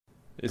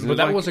But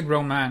that was a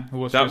grown man who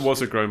was That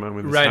was a grown man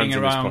with his riding hands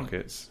in around. his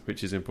pockets,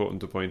 which is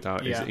important to point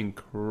out. Yeah. Is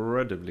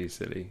incredibly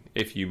silly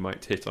if you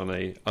might hit on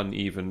a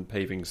uneven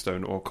paving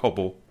stone or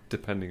cobble,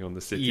 depending on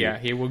the city. Yeah,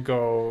 he would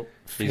go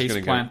He's face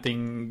gonna go-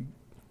 planting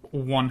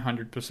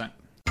 100%.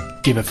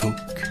 Give a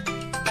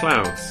fuck.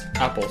 Clouds,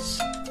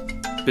 Apples.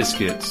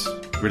 biscuits,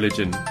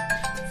 religion,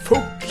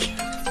 Folk.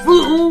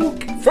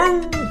 Folk.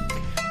 Folk.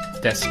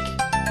 Desk.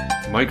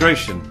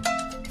 migration,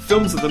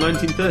 films of the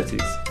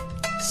 1930s,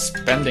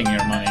 Spending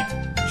your money.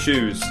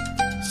 shoes.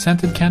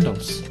 Scented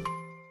candles.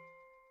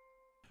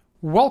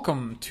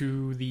 Welcome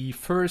to the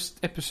first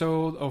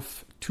episode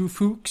of Two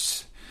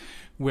Fooks,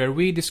 where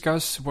we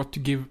discuss what to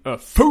give a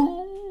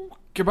fook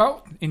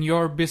about in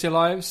your busy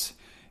lives,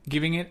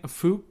 giving it a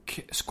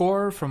fook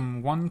score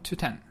from 1 to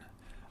 10.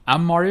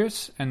 I'm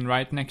Marius, and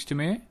right next to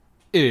me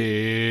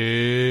is...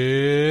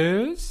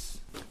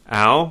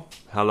 Al,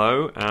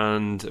 hello,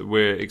 and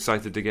we're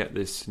excited to get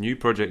this new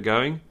project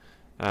going.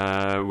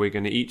 We're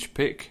going to each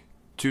pick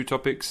 2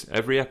 topics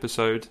every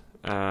episode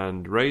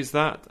and raise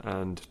that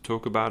and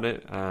talk about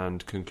it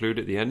and conclude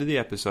at the end of the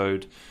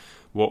episode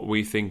what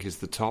we think is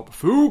the top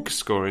Fook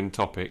scoring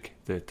topic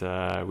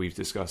that we've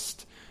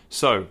discussed.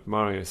 So,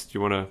 Marius, do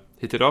you want to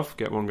hit it off?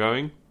 Get one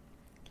going?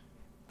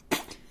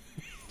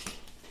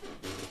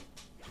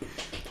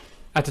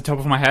 At the top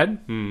of my head,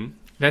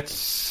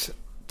 let's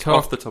talk...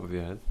 Off the top of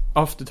your head.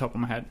 Off the top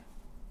of my head.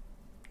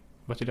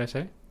 What did I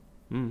say?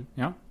 Mm.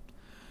 Yeah.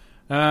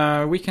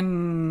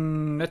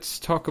 Let's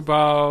talk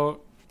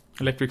about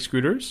electric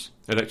scooters.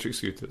 Electric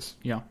scooters,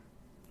 Yeah.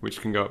 which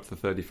can go up to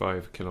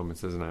 35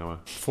 kilometers an hour.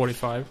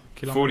 45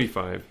 kilometers.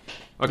 45.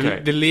 Okay,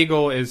 The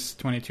legal is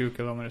 22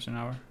 kilometers an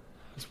hour.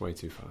 that's way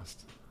too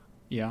fast.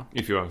 Yeah.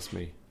 If you ask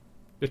me,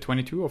 The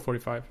 22 or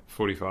 45?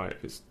 45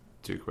 is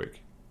too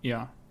quick.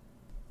 Yeah.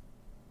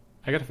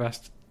 I got a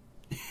fast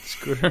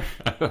scooter.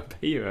 I bet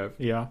you have.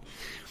 Yeah.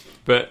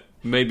 But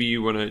maybe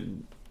you want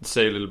to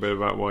say a little bit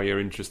about why you're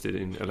interested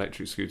in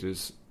electric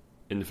scooters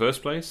in the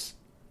first place.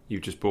 You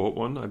just bought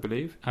one, I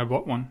believe. I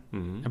bought one.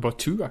 Mm-hmm. I bought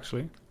 2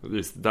 actually.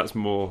 That's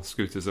more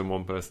scooters than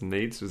one person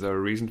needs. Is there a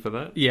reason for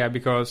that? Yeah,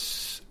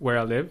 because where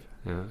I live,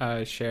 Yeah.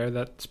 I share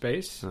that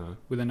space Oh.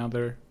 with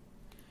another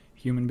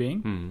human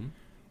being, Mm-hmm.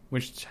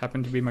 which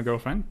happened to be my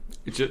girlfriend.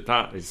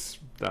 That is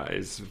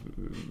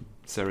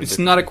serendipity. It's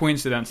not a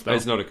coincidence though.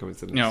 It's not a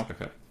coincidence. No.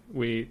 Okay.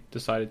 We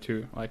decided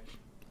to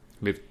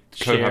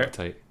share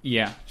Cohabitate,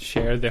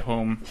 share the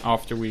home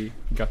after we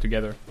got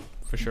together,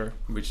 for sure.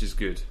 which is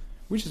good.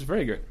 Which is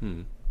very good.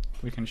 Hmm.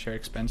 We can share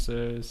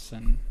expenses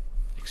and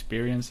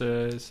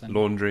experiences. And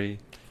Laundry,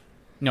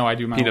 no, I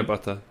do my peanut own.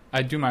 butter.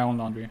 I do my own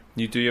laundry.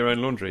 You do your own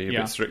laundry. You're a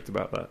Yeah. bit strict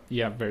about that.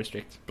 Yeah, very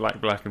strict.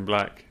 Black, black, and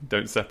black.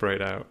 Don't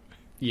separate out.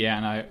 Yeah,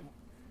 and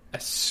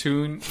as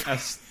soon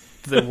as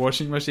the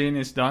washing machine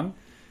is done,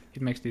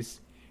 it makes this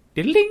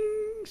diddling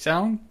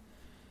sound.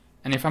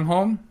 And if I'm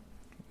home,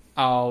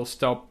 I'll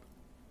stop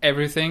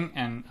everything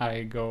and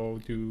I go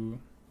to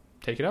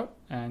take it out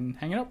and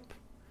hang it up.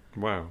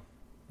 Wow,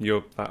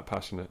 you're that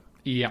passionate.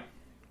 Yeah,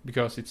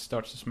 because it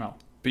starts to smell.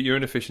 But you're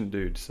an efficient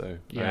dude, so I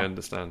Yeah.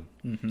 understand.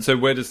 Mm-hmm. So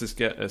where does this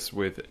get us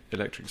with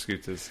electric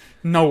scooters?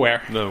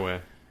 Nowhere.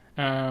 Nowhere.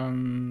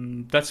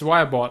 That's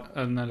why I bought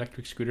an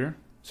electric scooter,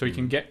 so it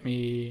can Mhm. get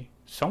me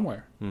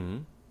somewhere. Mm-hmm.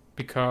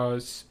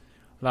 Because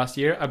last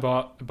year I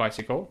bought a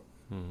bicycle,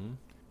 Mm-hmm.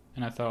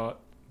 and I thought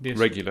this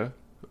Regular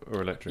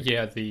or electric?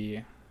 yeah,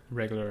 the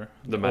regular,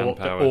 The old,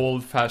 manpower.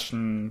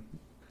 old-fashioned,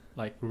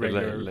 like The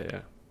regular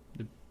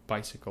yeah.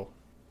 bicycle.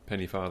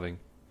 Penny farthing.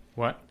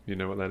 What? You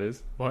know what that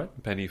is?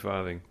 What? Penny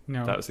farthing.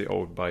 No. That's the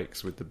old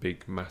bikes with the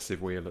big, massive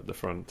wheel at the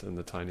front and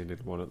the tiny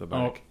little one at the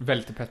Oh, back.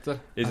 veltepetter,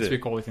 Is as it? we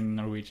call it in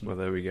Norwegian. Well,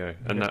 there we go.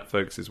 And Yeah. that,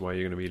 folks, is why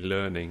you're going to be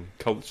learning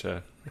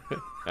culture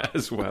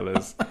as well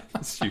as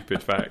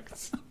stupid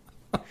facts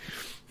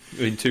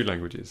in 2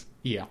 languages.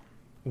 Yeah,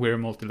 we're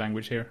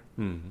multi-language here.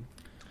 Mm-hmm.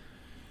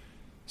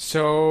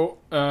 So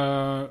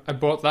I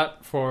bought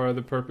that for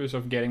the purpose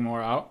of getting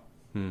more out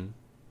Mm.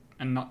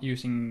 and not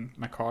using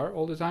my car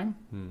all the time.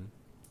 Mm.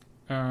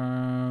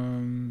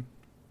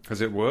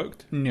 Has it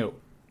worked? No,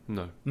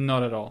 No.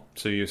 not at all.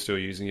 So you're still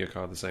using your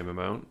car the same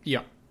amount,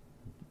 Yeah,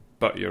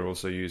 but you're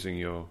also using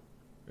your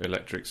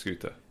electric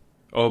scooter.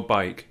 Or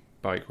bike.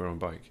 We're on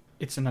bike.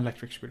 it's an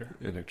electric scooter.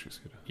 Electric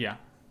scooter. Yeah,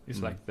 it's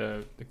Mm. like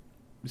the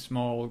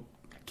small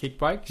kick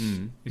bikes.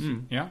 Mm. Is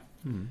Mm. Yeah,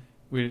 Mm.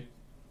 with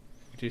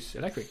it is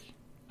electric.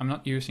 I'm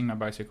not using my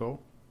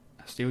bicycle.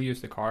 I still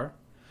use the car,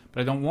 but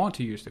I don't want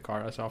to use the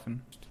car as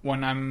often.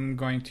 When I'm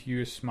going to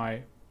use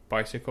my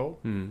bicycle,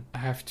 Mm. I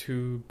have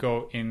to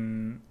go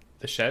in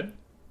the shed,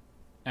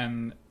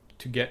 and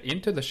to get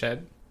into the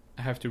shed,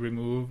 I have to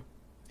remove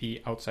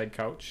the outside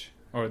couch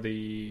or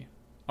the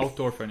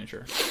outdoor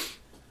furniture.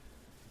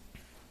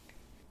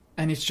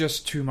 And it's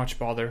just too much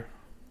bother.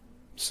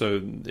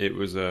 So it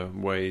was a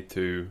way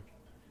to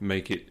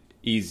make it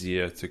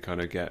easier to kind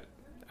of get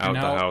out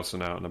Now- the house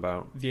and out and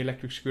about. The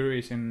electric scooter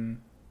is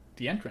in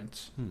the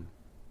entrance, and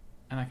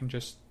I can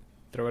just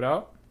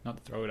not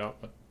throw it out,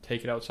 but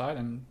take it outside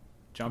and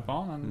jump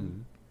on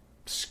and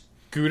Mm.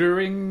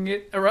 scootering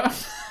it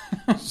around.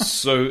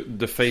 So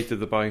the fate of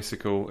the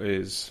bicycle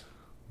is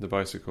the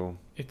bicycle.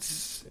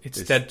 It's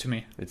It's- dead to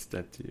me. It's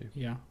dead to you,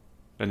 Yeah.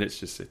 and it's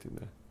just sitting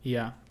there,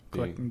 Yeah.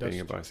 Collecting dust.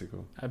 being a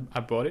bicycle. I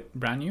bought it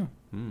brand new.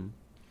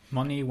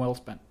 Money well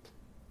spent.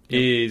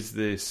 Yep. Is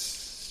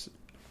this?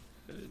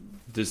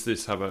 Does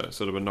this have a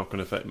sort of a knock-on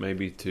effect,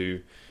 maybe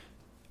to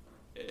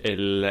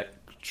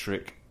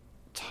electric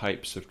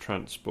types of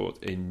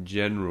transport in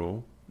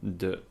general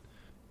that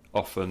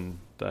often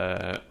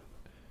they're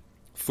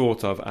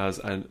thought of as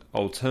an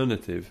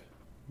alternative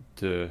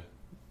to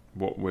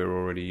what we're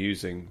already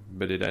using,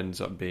 but it ends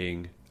up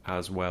being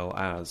as well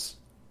as,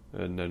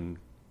 and then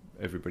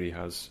everybody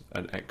has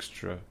an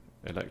extra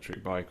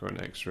electric bike or an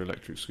extra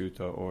electric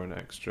scooter or an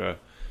extra,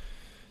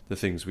 the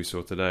things we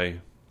saw today,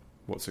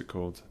 what's it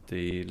called,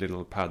 the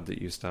little pad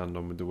that you stand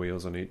on with the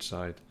wheels on each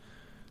side,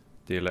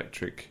 the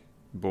electric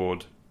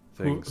board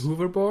things.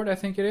 Hoverboard, I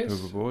think it is.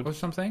 Hoverboard. Or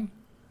something.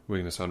 We're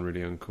going to sound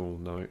really uncool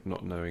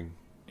not knowing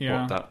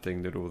Yeah. what that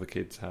thing that all the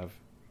kids have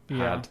Yeah.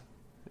 had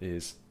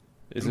is.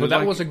 Isn't But it that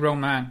like- was a grown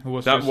man who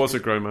was that just was a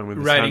grown man with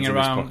his riding hands in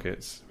around. his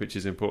pockets, which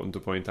is important to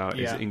point out.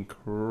 Yeah. Is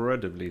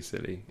incredibly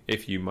silly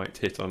if you might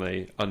hit on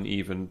a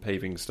uneven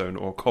paving stone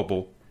or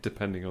cobble,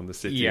 depending on the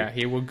city. Yeah,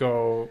 he will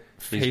go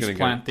He's face gonna go-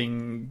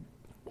 planting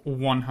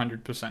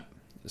 100%.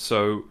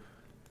 So,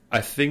 I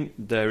think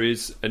there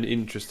is an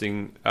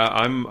interesting.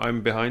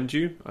 I'm behind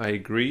you. I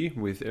agree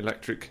with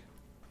electric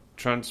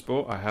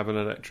transport. I have an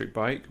electric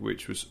bike,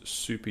 which was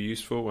super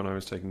useful when I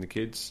was taking the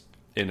kids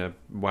in a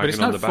But wagon it's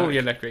on not the back. fully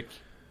electric.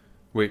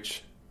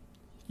 Which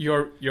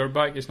Your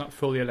bike is not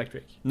fully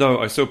electric. no,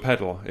 I still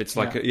pedal. It's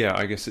like Yeah.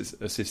 I guess it's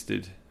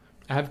assisted.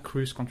 I have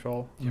cruise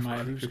control You in have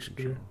my cruise electric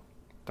control.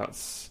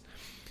 scooter.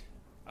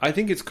 I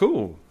think it's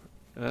cool.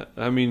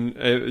 I mean,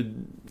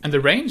 And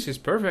the range is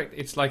perfect.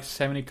 It's like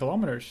 70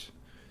 kilometers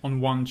on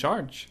one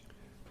charge.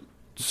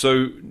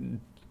 so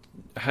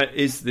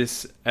is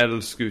this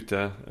L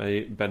scooter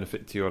a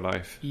benefit to your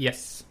life?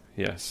 Yes,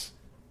 Yes.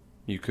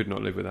 You could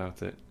not live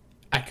without it.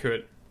 I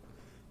could.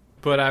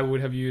 But I would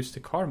have used the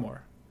car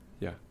more.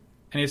 Yeah.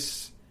 And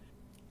it's,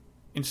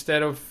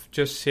 instead of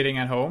just sitting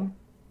at home,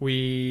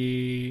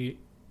 we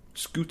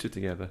Scooter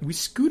together.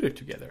 scooter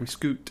together. We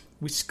scoot.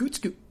 We scoot.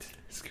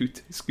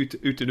 Scoot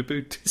out in a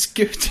boot.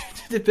 Scoot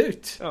to the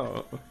boot.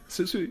 Oh,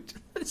 so sweet.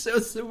 So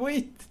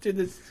sweet to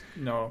this.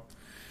 No.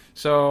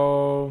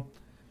 So,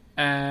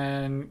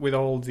 and with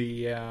all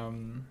the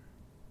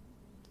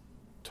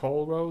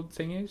toll road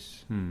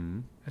thingies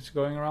that's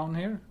going around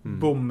here,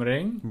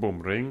 Bomring,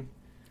 Bomring.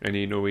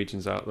 Any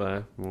Norwegians out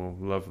there will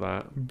love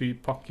that.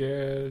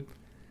 Bypakke,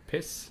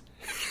 piss.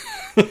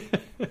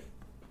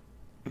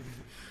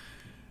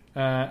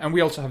 And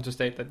we also have to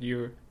state that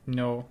you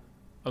know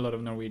a lot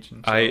of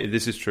Norwegian. So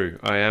This is true.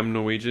 I am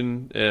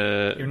Norwegian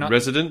You're not-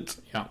 resident.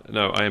 Yeah.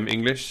 No, I am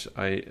English.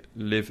 I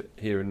live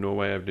here in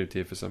Norway. I've lived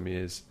here for some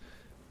years,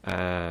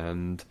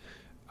 and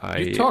I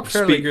you talk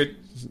fairly speak good.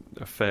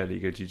 Fairly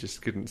good. You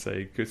just couldn't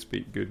say could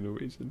speak good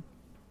Norwegian.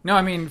 No,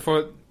 I mean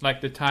for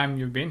like the time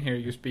you've been here,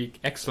 you speak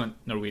excellent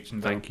Norwegian.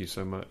 Though. Thank you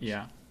so much.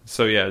 Yeah.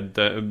 So yeah,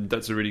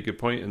 that's a really good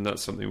point, and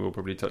that's something we'll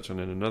probably touch on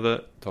in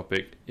another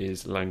topic.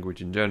 Is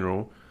language in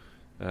general,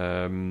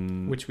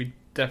 Which we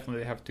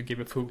definitely have to give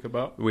a fuck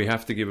about. we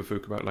have to give a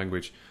fuck about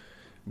language,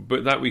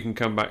 but that we can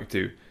come back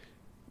to.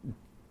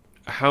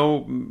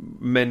 How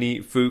many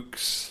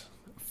fooks?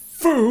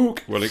 Fook.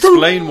 Well,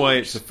 explain why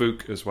it's a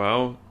fook as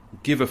well.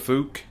 Give a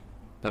fook.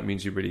 That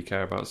means you really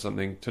care about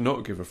something. To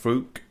not give a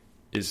fook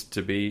is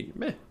to be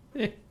meh.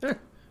 I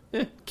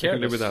can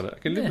Careless. live without it. I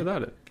can live Yeah.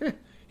 without it. Yeah.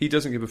 He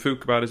doesn't give a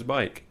fook about his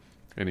bike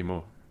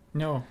anymore,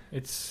 No,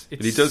 it's.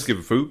 but he does give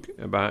a fook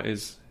about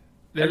his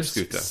There's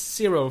scooter.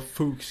 zero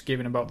fooks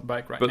given about the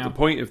bike right But now. the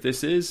point of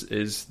this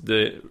is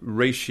the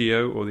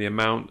ratio or the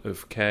amount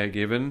of care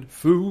given.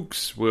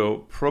 Fooks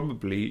will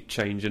probably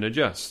change and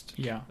adjust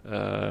Yeah.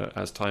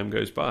 as time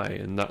goes by,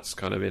 and that's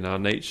kind of in our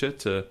nature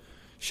to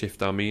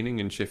shift our meaning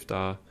and shift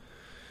our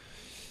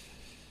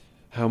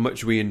how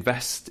much we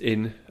invest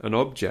in an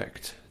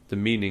object, the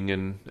meaning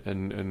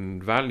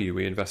and value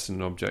we invest in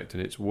an object,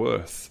 and its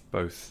worth,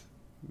 both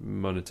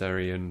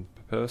monetary and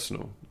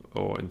personal,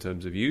 or in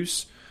terms of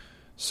use.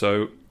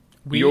 So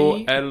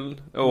your L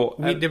or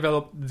we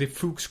developed the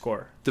Fook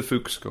score. the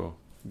Fook score.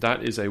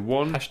 That is a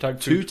 1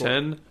 Hashtag to Fook score.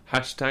 10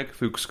 hashtag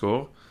Fook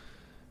score.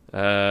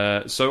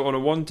 So on a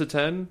 1 to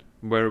 10,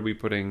 where are we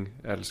putting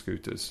L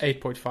scooters?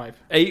 8.5.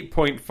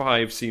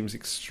 8.5 seems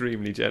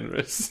extremely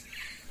generous.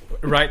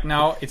 Right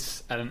now,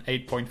 it's at an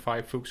 8.5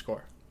 Fook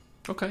score.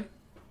 Okay.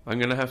 I'm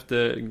going to have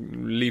to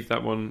leave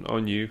that one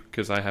on you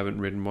because I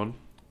haven't ridden one.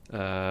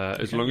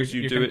 As long as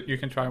you do it you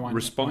can try one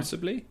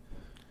responsibly,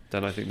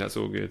 then I think that's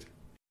all good.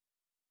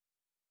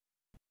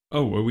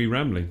 Oh, are we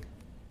rambling?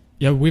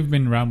 Yeah, we've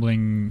been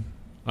rambling.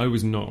 I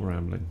was not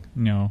rambling.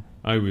 No.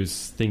 I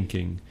was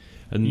thinking.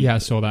 And Yeah, I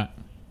saw that.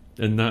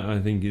 And that, I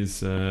think,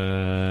 is...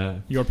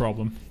 Your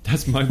problem.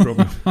 that's my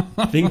problem.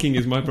 Thinking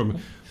is my problem.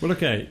 Well,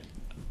 okay.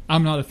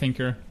 I'm not a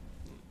thinker.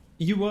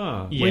 You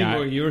are. Yeah.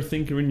 Wait, you're a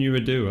thinker and you're a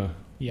doer.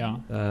 Yeah.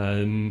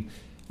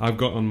 I've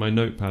got on my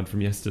notepad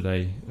from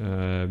yesterday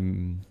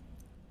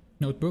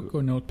Notebook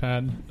or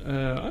notepad?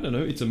 I don't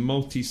know. It's a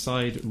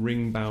multi-side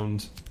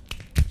ring-bound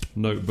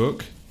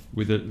notebook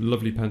with a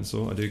lovely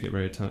pencil. I do get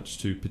very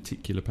attached to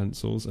particular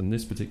pencils, and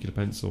this particular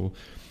pencil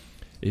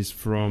is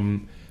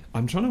from...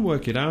 I'm trying to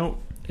work it out.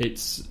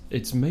 It's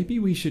maybe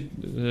we should...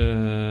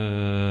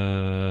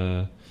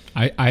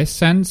 I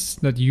sense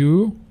that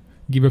you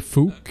give a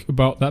fook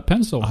about that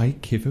pencil. I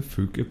give a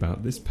fook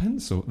about this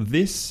pencil.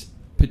 This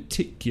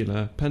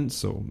particular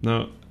pencil.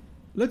 Now,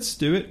 let's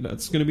do it.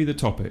 That's going to be the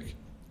topic.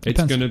 It's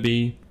Pencil. going to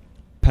be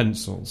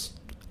pencils.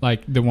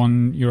 Like the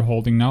one you're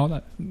holding now?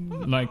 That,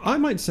 like I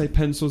might say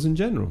pencils in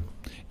general.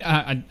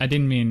 I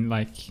didn't mean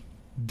like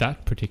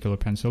that particular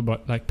pencil,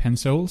 but like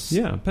pencils.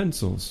 Yeah,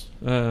 pencils.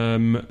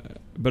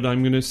 But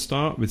I'm going to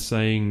start with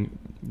saying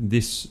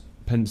this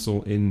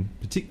pencil in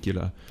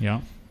particular.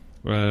 Yeah.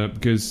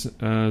 Because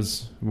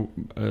as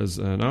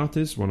an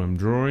artist, when I'm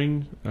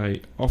drawing, I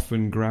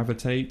often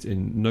gravitate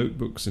in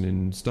notebooks and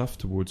in stuff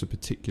towards a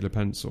particular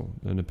pencil.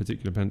 And a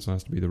particular pencil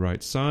has to be the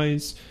right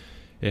size.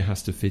 It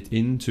has to fit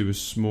into a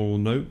small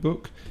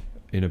notebook,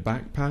 in a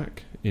backpack,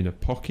 in a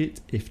pocket,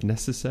 if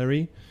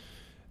necessary.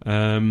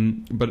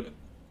 But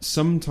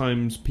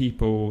sometimes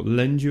people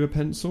lend you a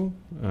pencil,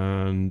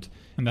 and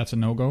that's a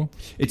no-go?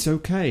 it's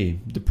okay.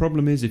 The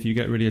problem is if you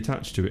get really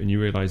attached to it and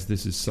you realise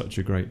this is such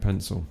a great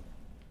pencil.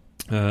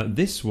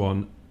 This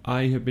one,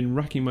 I have been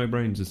racking my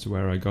brains as to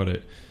where I got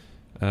it.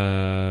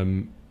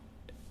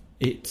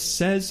 It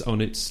says on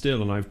it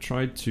still, and I've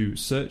tried to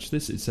search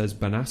this, it says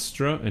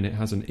Banastra, and it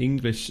has an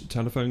English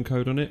telephone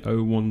code on it,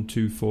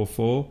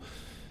 01244.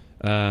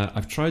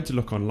 I've tried to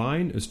look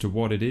online as to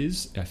what it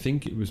is. I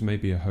think it was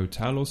maybe a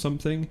hotel or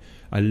something.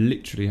 I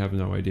literally have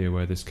no idea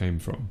where this came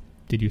from.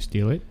 Did you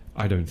steal it?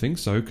 I don't think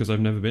so, because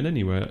I've never been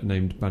anywhere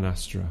named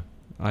Banastra.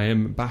 I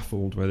am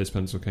baffled where this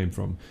pencil came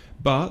from.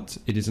 But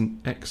it is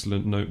an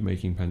excellent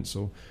note-making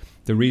pencil.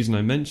 The reason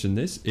I mention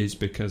this is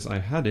because I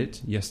had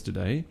it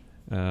yesterday.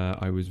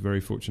 I was very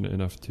fortunate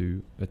enough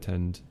to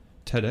attend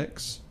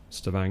TEDx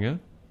Stavanger.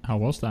 How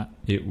was that?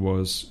 It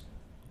was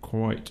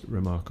quite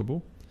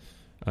remarkable.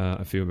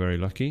 I feel very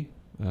lucky.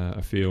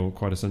 I feel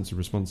quite a sense of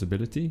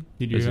responsibility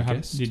as a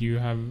guest. Did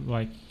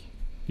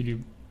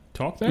you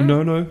talk there?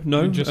 No.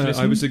 You just I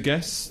listened? was a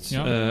guest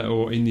Yeah.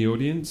 or in the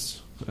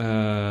audience,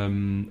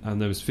 and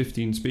there was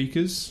 15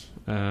 speakers,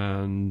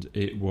 and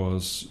it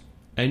was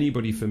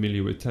anybody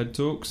familiar with TED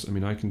Talks. I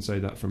mean, I can say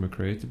that from a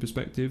creative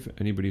perspective.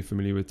 Anybody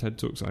familiar with TED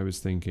Talks, I was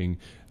thinking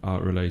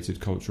art-related,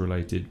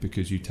 culture-related,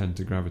 because you tend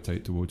to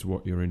gravitate towards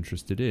what you're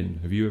interested in.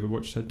 Have you ever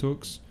watched TED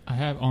Talks? I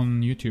have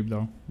on YouTube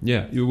though.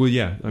 Yeah. Well,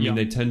 yeah. I mean, Yeah.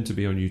 they tend to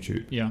be on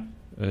YouTube. Yeah.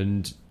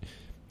 And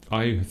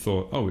I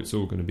thought, it's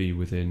all going to be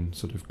within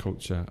sort of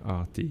culture,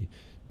 arty,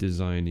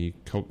 designy,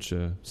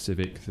 culture,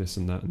 civic, this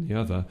and that and the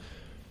other.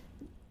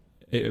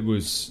 It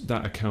was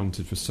that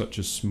accounted for such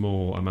a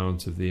small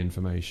amount of the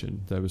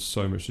information. There was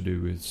so much to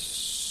do with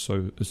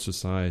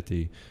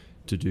society,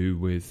 to do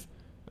with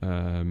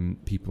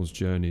people's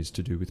journeys,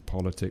 to do with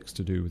politics,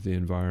 to do with the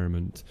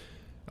environment.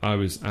 I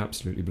was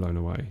absolutely blown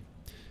away.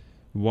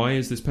 Why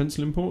is this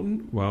pencil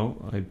important? Well,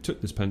 I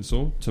took this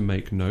pencil to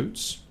make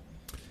notes,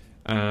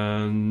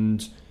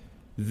 and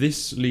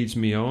this leads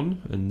me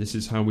on, and this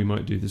is how we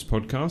might do this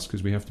podcast,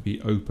 because we have to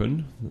be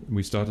open.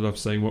 We started off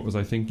saying, what was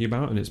I thinking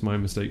about? And it's my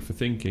mistake for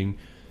thinking.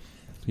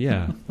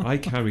 Yeah, I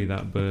carry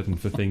that burden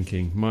for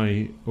thinking.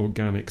 My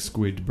organic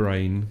squid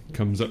brain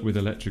comes up with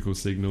electrical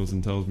signals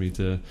and tells me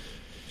to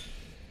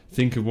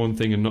think of one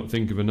thing and not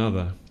think of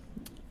another.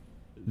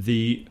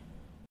 The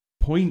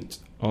point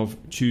of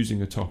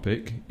choosing a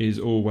topic is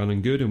all well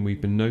and good, and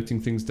we've been noting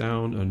things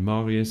down, and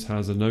Marius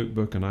has a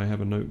notebook and I have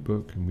a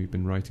notebook, and we've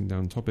been writing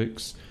down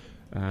topics.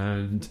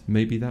 And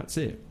maybe that's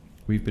it.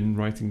 We've been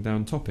writing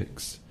down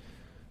topics.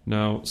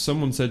 Now,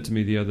 someone said to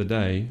me the other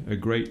day, a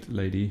great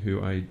lady who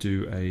I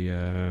do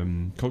a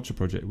culture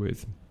project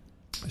with,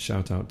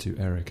 shout out to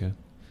Erica,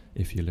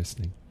 if you're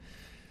listening,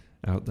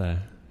 out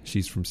there.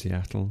 She's from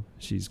Seattle.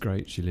 She's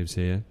great. She lives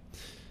here.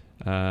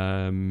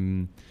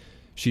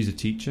 She's a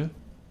teacher.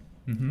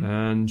 Mm-hmm.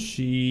 And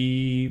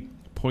she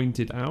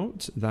pointed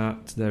out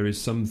that there is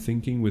some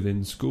thinking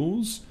within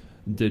schools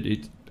that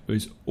it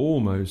is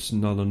almost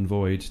null and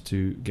void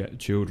to get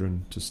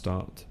children to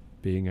start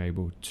being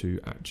able to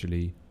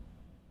actually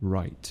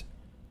write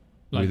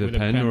with a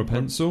pen or a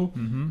pencil,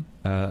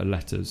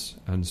 letters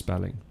and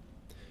spelling,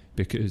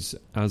 because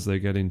as they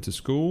get into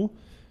school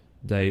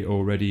they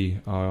already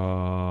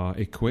are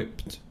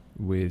equipped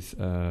with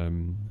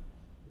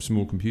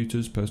small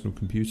computers, personal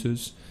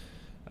computers,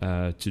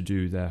 to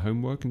do their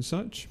homework and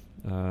such,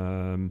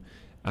 and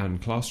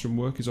classroom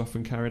work is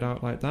often carried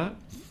out like that.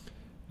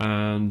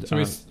 And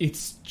so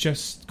it's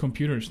just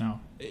computers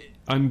now.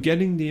 I'm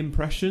getting the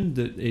impression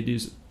that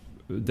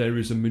there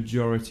is a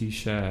majority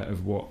share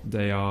of what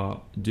they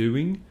are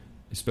doing,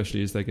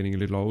 especially as they're getting a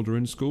little older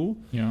in school,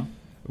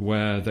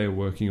 where they're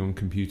working on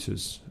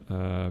computers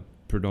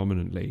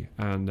predominantly,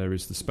 and there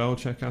is the spell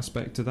check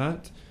aspect to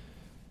that.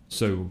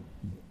 So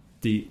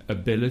the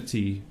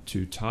ability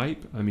to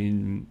type, I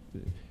mean,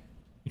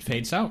 it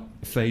fades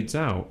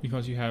out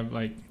because you have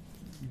like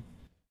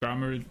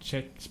grammar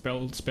check,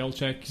 spell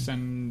checks,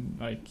 and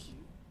like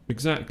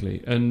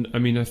Exactly. And I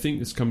mean, I think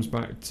this comes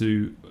back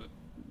to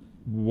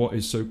what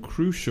is so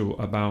crucial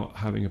about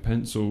having a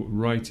pencil,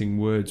 writing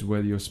words,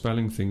 whether you're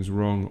spelling things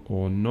wrong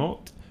or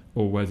not,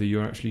 or whether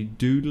you're actually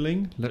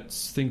doodling.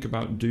 Let's think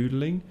about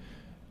doodling.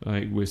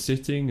 Like, we're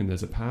sitting and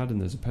there's a pad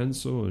and there's a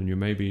pencil, and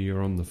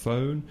you're on the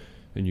phone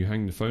and you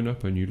hang the phone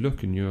up and you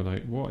look and you're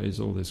like, what is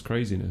all this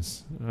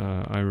craziness?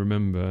 I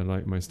remember,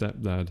 like, my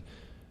stepdad,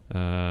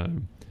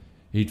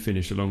 he'd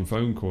finish a long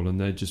phone call and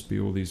there'd just be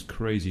all these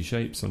crazy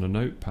shapes on a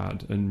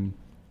notepad, and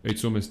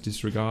it's almost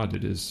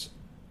disregarded as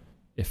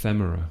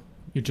ephemera.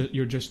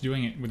 you're just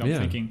doing it without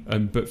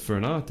thinking. But for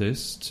an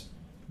artist,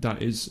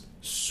 that is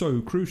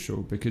so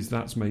crucial, because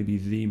that's maybe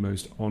the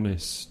most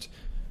honest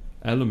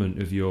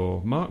element of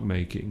your mark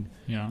making.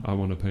 Yeah. I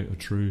want to paint a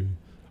tree.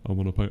 I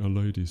want to paint a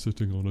lady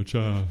sitting on a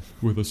chair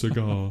with a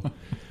cigar.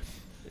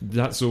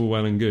 That's all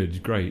well and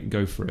good. Great,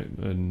 go for it,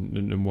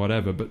 and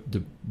whatever. But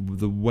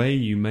the way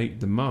you make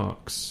the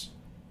marks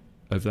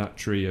of that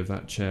tree, of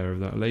that chair, of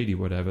that lady,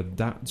 whatever,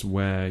 that's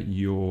where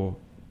your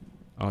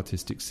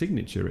artistic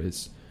signature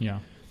is. Yeah.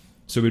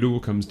 So it all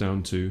comes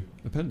down to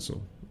a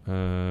pencil.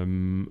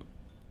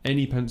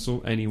 Any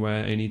pencil,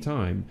 anywhere,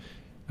 anytime.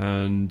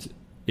 And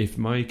if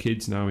my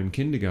kids now in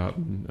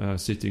kindergarten are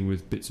sitting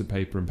with bits of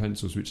paper and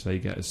pencils, which they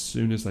get as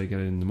soon as they get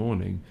in the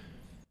morning,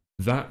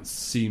 that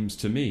seems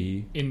to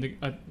me...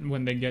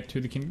 when they get to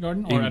the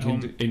kindergarten, or at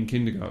home? In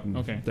kindergarten.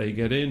 Okay. They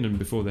get in, and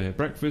before they have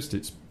breakfast,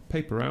 it's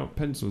paper out,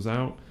 pencils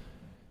out.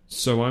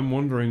 So I'm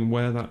wondering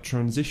where that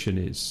transition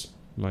is.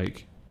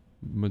 Like,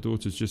 my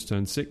daughter's just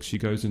turned 6. She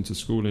goes into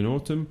school in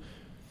autumn.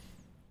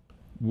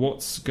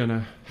 What's going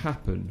to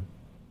happen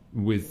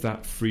with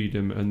that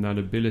freedom and that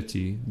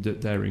ability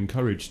that they're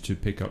encouraged to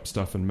pick up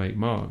stuff and make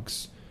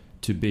marks,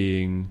 to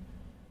being,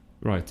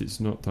 right, it's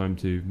not time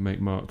to make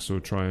marks or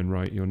try and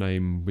write your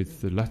name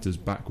with the letters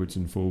backwards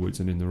and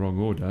forwards and in the wrong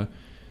order.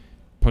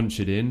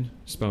 Punch it in,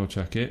 spell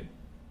check it,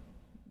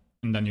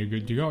 and then you're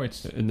good to go.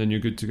 And then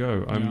you're good to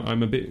go.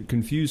 I'm a bit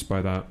confused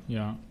by that.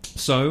 Yeah.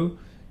 So,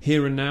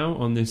 here and now,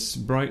 on this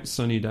bright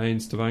sunny day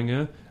in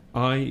Stavanger,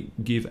 I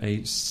give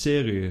a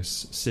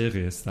serious,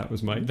 that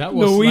was my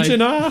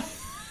Norwegian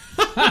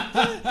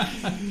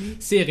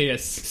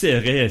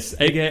Serious.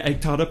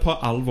 Jeg tar det på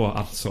alvor,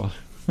 altså.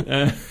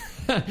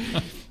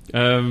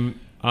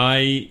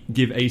 I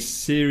give a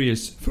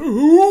serious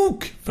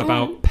fuck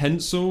about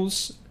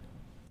pencils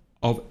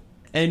of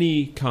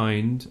any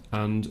kind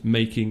and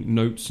making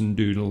notes and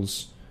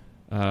doodles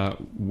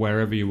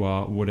wherever you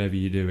are, whatever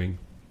you're doing.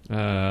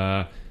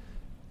 Yeah,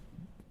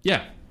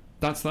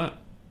 that's that.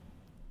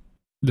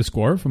 The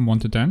score from 1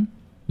 to 10,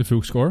 the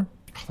Fuchs score.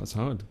 Oh, that's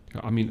hard.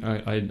 I mean,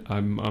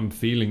 I'm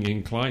feeling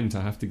inclined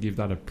to have to give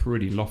that a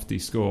pretty lofty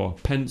score.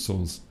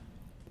 Pencils.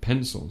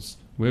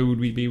 Where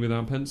would we be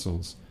without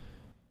pencils?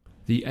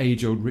 The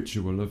age-old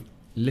ritual of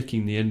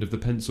licking the end of the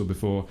pencil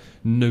before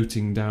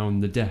noting down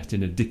the debt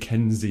in a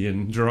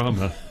Dickensian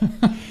drama.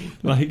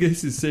 Like,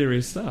 this is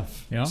serious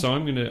stuff. Yeah. So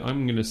I'm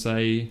gonna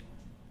say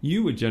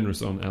you were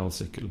generous on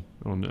Elcycle,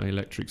 on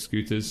electric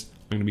scooters.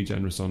 I'm gonna be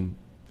generous on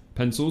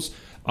pencils.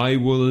 I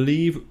will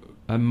leave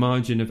a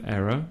margin of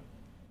error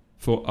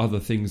for other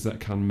things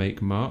that can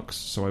make marks,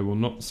 so I will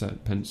not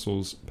set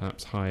pencils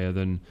perhaps higher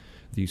than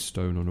the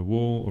stone on a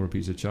wall or a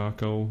piece of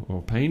charcoal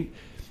or paint.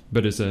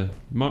 But as a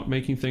mark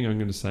making thing, I'm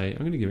going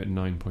to give it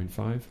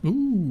 9.5. Ooh,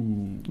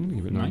 I'm going to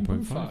give it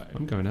 9.5.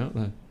 I'm going out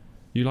there.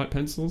 You like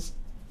pencils?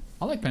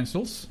 I like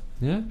pencils.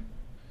 Yeah.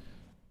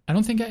 I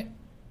don't think I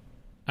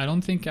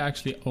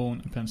actually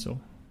own a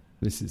pencil.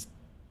 This is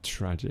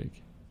tragic.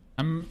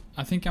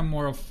 I think I'm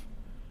more of...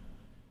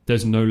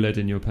 There's no lead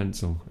in your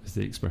pencil, as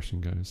the expression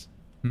goes.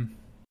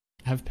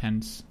 I have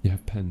pens. You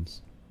have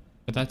pens.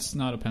 But that's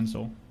not a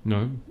pencil.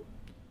 No.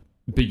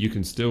 But you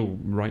can still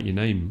write your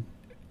name.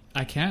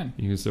 I can.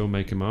 You can still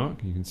make a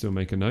mark. You can still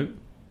make a note.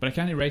 But I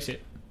can't erase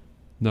it.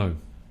 No.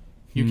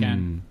 You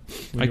can.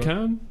 I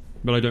can,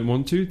 but I don't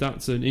want to.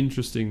 That's an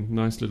interesting,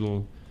 nice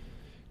little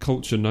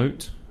culture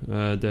note.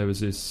 There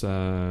was this...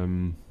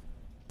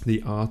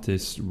 the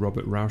artist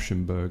Robert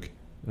Rauschenberg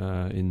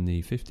in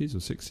the 50s or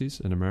 60s,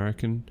 an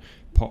American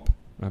pop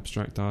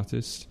abstract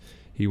artist.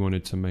 He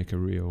wanted to make a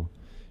real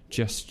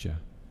gesture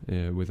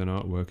with an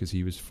artwork as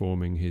he was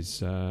forming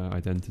his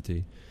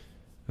identity.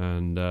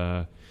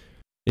 And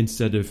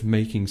instead of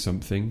making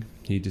something,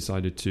 he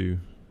decided to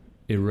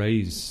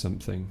erase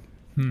something.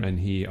 And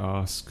he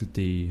asked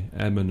the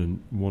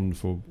eminent,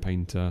 wonderful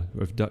painter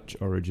of Dutch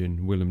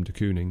origin, Willem de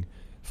Kooning,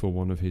 for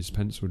one of his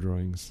pencil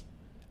drawings,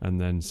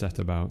 and then set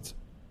about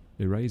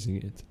erasing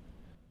it.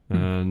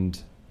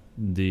 And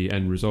the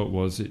end result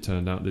was, it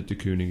turned out that de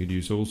Kooning had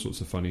used all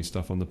sorts of funny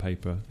stuff on the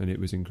paper, and it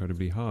was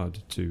incredibly hard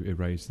to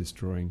erase this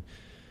drawing.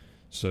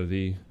 So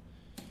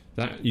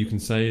that you can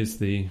say is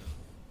the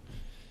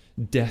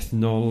death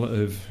knell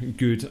of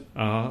good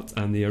art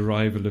and the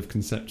arrival of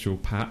conceptual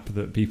pap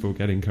that people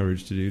get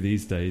encouraged to do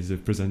these days,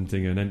 of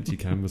presenting an empty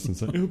canvas and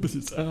saying, oh, but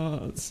it's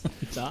art.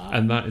 It's art.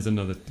 And that is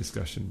another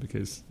discussion,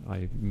 because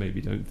I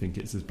maybe don't think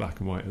it's as black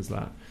and white as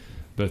that.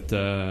 But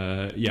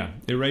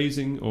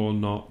erasing or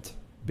not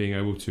being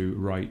able to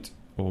write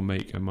or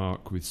make a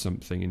mark with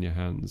something in your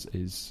hands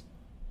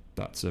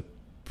that's a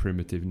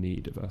primitive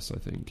need of us, I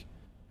think.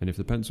 And if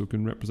the pencil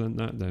can represent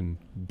that, then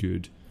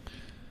good.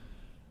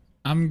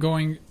 I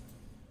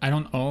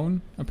don't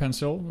own a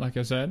pencil, like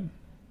I said.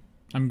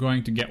 I'm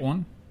going to get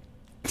one.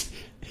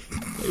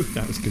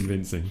 That was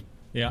convincing.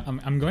 Yeah,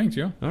 I'm going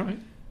to. All right.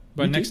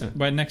 By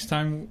next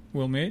time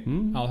we'll meet,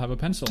 I'll have a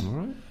pencil. All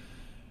right.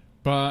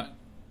 But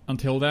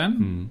until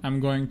then, I'm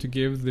going to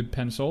give the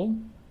pencil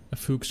a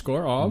Fuchs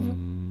score of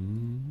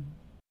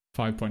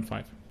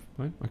 5.5.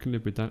 Fine, I can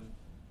live with that.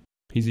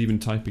 He's even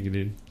typing it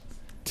in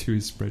to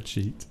his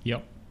spreadsheet.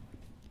 Yep.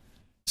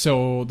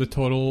 So the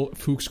total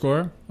Fuchs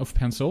score of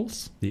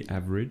pencils, the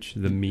average,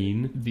 the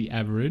mean, the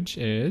average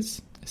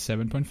is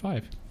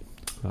 7.5.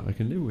 That I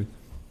can live with.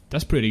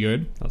 That's pretty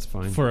good. That's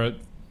fine. For a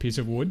piece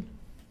of wood.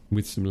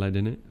 With some lead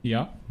in it.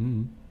 Yeah.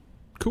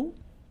 Cool.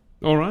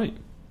 All right.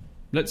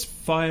 Let's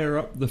fire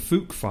up the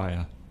Fuchs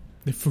fire.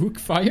 The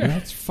Fuchs fire?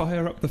 Let's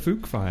fire up the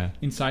Fuchs fire.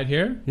 Inside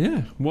here?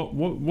 Yeah.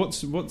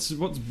 What's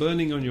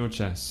burning on your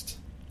chest?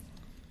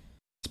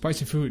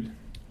 Spicy food.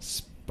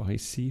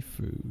 Spicy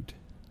food.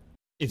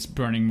 It's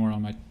burning more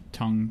on my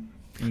tongue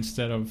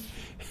instead of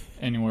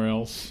anywhere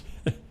else.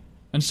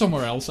 And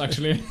somewhere else,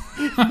 actually.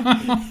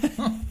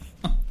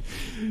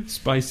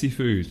 Spicy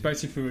food.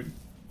 Spicy food.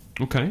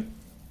 Okay.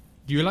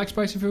 Do you like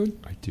spicy food?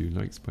 I do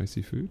like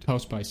spicy food. How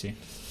spicy?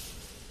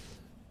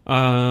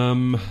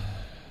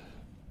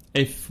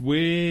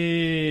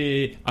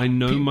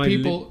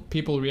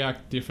 People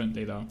react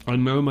differently, though. I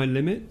know my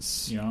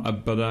limits. Yeah.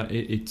 But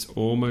it's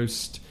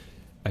almost.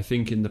 I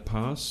think in the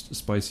past,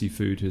 spicy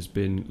food has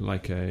been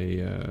like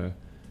a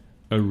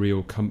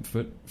real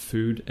comfort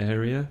food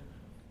area,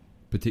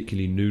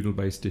 particularly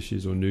noodle-based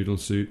dishes or noodle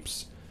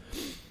soups.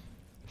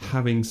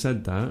 Having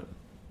said that,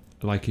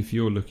 like if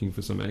you're looking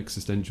for some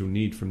existential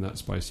need from that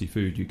spicy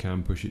food, you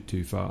can push it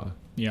too far.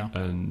 Yeah.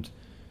 And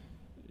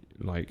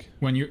like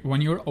when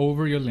you're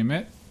over your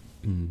limit,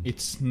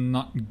 it's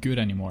not good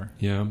anymore.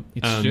 Yeah.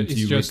 It's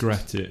you just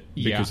regret it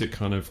because it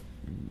kind of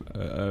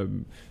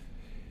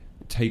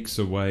takes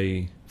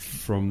away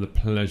from the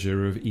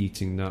pleasure of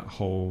eating that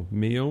whole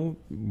meal,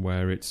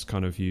 where it's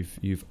kind of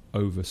you've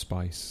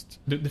overspiced.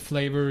 The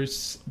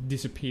flavors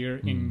disappear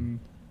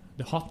in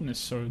the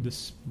hotness or the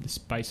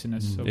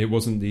spiciness. It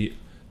wasn't the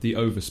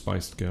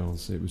overspiced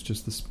girls, it was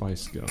just the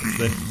spice girls.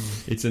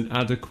 It's an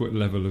adequate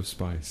level of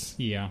spice.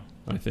 Yeah,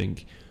 I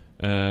think.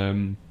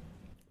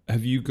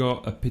 Have you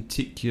got a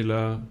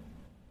particular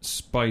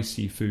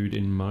spicy food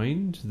in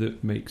mind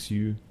that makes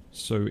you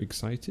so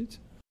excited?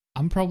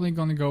 I'm probably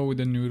going to go with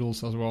the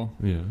noodles as well.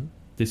 Yeah.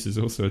 This is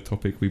also a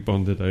topic we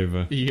bonded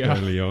over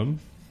early on.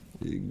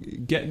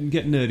 Get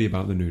nerdy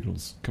about the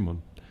noodles. Come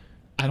on.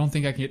 I don't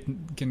think I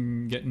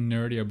can get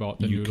nerdy about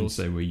the noodles. You can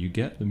say where you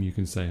get them. You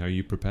can say how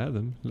you prepare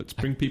them. Let's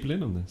bring people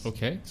in on this.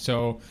 Okay.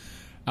 So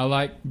I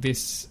like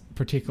this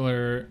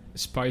particular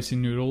spicy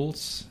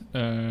noodles.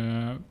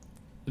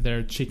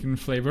 Their chicken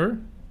flavor.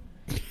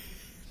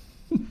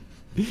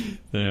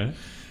 Yeah.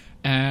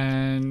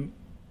 And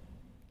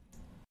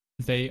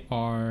they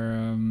are.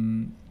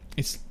 Can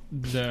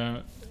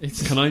I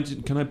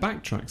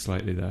backtrack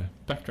slightly there?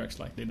 Backtrack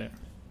slightly there.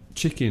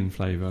 Chicken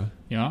flavor.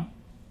 Yeah.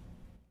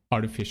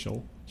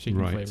 Artificial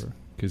chicken flavor.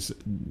 Because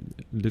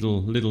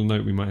little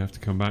note we might have to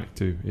come back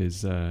to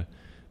is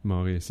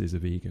Marius is a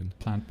vegan,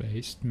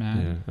 plant-based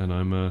man. Yeah, and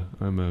I'm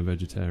a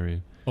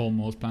vegetarian.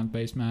 Almost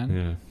plant-based man.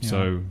 Yeah.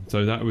 So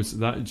there was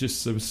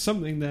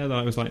something there that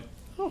I was like,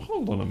 oh,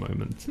 hold on a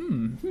moment.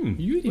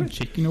 You eating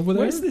chicken over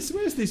there? Where's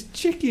this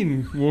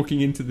chicken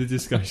walking into the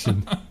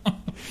discussion?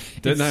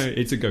 Don't know.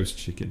 It's a ghost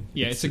chicken.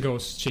 Yeah, it's a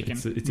ghost chicken.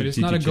 But it's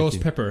not a ghost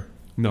pepper.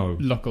 No.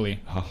 Luckily.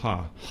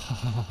 Haha.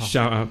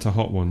 Shout out to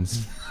Hot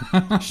Ones.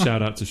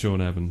 Shout out to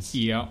Sean Evans.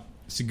 Yeah,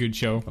 it's a good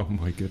show. Oh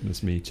my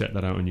goodness me. Check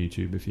that out on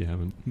YouTube if you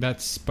haven't.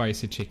 That's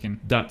spicy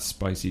chicken. That's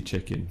spicy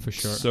chicken. For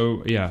sure.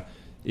 So, yeah.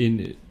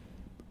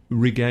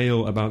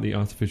 Regale about the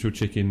artificial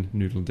chicken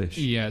noodle dish.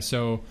 Yeah,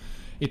 so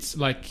it's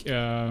like you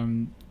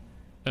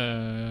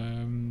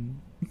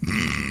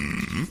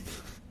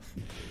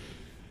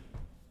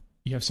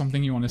have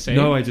something you want to say?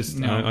 No,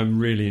 I'm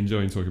really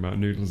enjoying talking about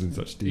noodles in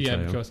such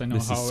detail. Yeah, because I know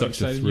how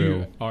excited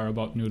you are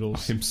about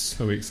noodles. I'm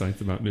so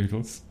excited about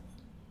noodles.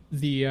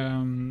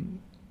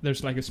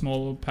 There's like a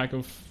small pack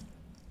of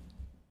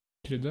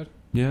kryddor.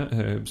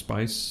 Yeah,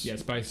 spice. Yeah,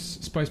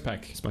 spice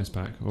pack. Spice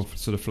pack of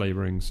sort of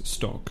flavorings,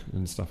 stock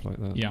and stuff like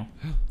that. Yeah.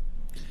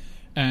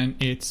 And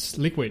it's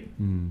liquid.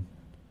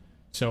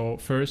 So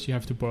first you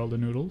have to boil the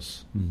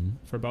noodles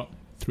for about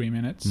 3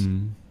 minutes.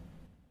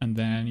 And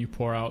then you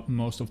pour out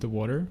most of the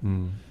water.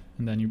 And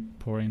then you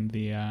pour in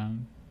the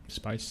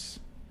spice...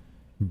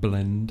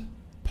 blend.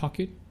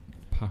 Pocket?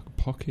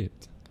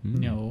 Pocket?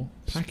 No.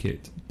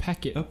 Packet.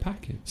 Packet. A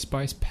packet.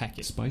 Spice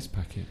packet. Spice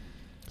packet.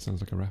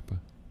 Sounds like a rapper.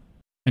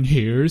 And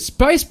here's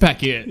Spice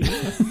Packet.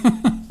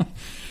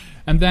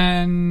 And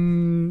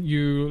then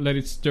you let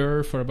it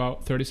stir for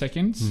about 30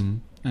 seconds.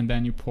 And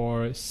then you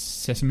pour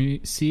sesame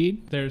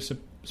seed. There's a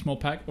small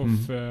pack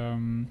of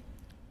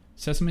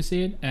sesame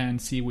seed and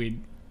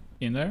seaweed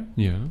in there,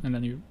 Yeah. and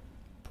then you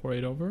pour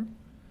it over.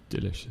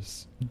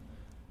 Delicious.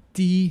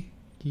 Delicious.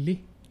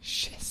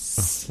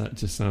 Oh, that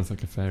just sounds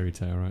like a fairy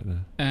tale right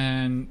there.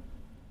 And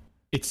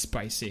it's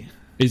spicy.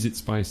 Is it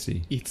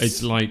spicy?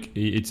 It's like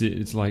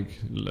it's like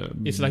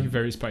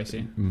very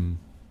spicy.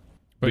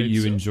 But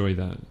you it's, enjoy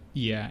that.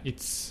 Yeah,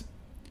 it's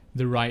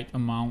the right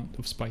amount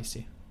of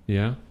spicy.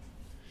 Yeah.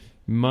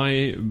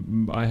 I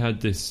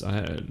had this.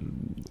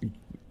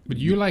 But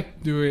you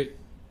like do it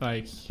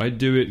like I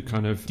do it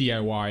kind of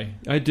DIY.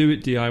 I do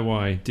it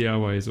DIY.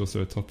 DIY is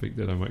also a topic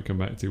that I might come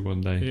back to one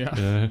day.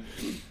 Yeah.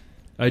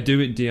 I do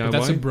it DIY. But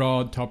that's a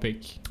broad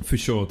topic. For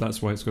sure.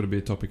 That's why it's got to be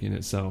a topic in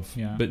itself.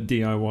 Yeah. But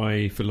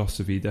DIY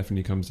philosophy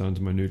definitely comes down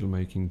to my noodle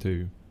making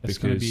too. That's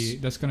gonna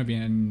be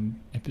an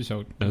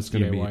episode. That's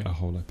going to be DIY. a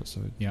whole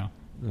episode. Yeah.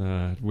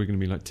 We're going to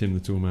be like Tim the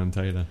Toolman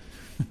Taylor.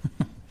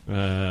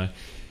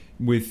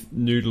 With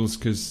noodles,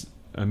 because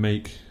I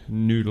make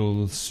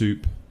noodle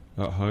soup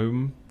at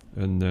home,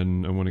 and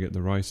then I want to get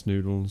the rice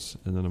noodles,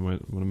 and then I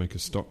want to make a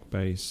stock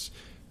base.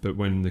 But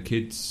when the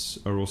kids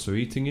are also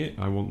eating it,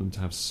 I want them to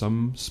have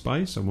some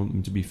spice. I want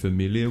them to be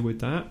familiar with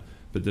that.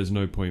 But there's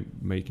no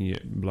point making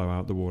it blow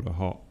out the water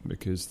hot,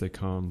 because they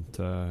can't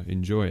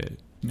enjoy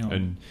it. No.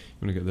 And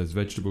you want to get those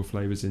vegetable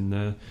flavours in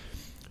there.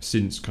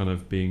 Since kind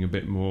of being a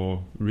bit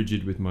more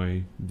rigid with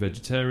my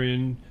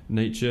vegetarian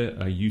nature,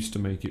 I used to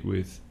make it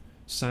with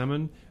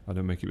salmon. I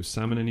don't make it with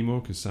salmon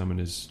anymore, because salmon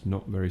is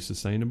not very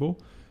sustainable.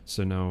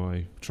 So now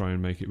I try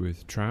and make it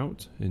with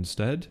trout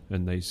instead,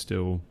 and they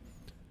still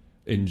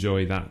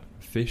enjoy that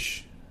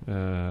fish.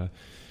 And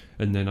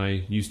then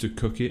I used to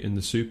cook it in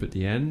the soup at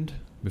the end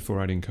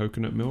before adding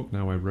coconut milk.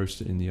 Now I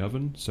roast it in the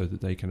oven so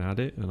that they can add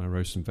it, and I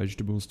roast some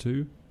vegetables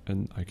too,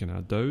 and I can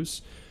add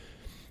those.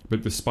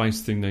 But the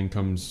spice thing then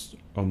comes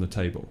on the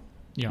table.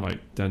 Yeah. Like,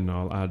 then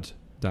I'll add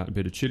that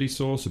bit of chili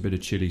sauce, a bit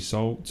of chili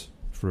salt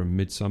from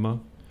Midsummer.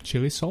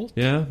 Chili salt?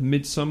 Yeah,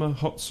 Midsummer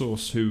Hot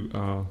Sauce, who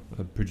are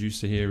a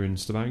producer here in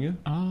Stavanger.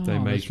 They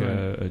make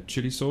a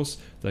chili sauce.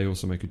 They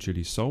also make a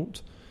chili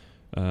salt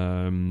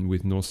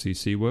with North Sea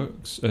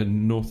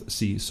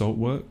Salt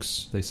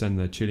Works. They send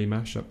their chili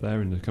mash up there,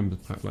 and they come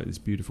back like this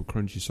beautiful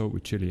crunchy salt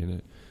with chili in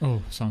it.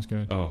 Oh, sounds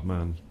good. Oh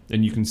man!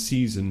 And you can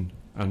season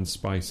and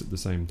spice at the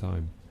same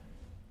time.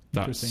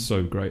 That's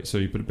so great. So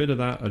you put a bit of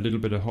that, a little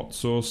bit of hot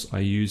sauce. I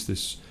use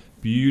this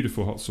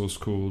beautiful hot sauce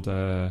called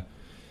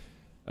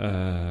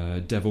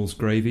Devil's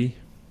Gravy,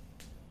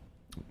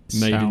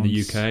 made in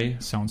the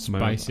UK. Sounds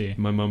spicy.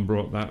 My mum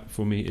brought that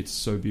for me. It's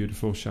so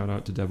beautiful. Shout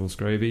out to Devil's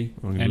Gravy.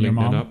 I'm going to And link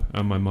your that mum? up.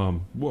 And my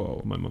mum.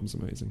 Whoa, my mum's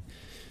amazing.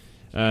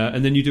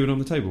 And then you do it on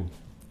the table.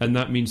 And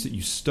that means that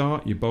you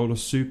start your bowl of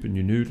soup and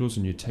your noodles,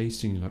 and you're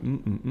tasting, you're like,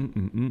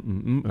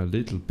 a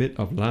little bit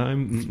of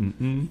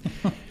lime,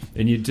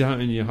 and you're down,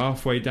 and you're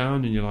halfway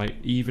down, and you're like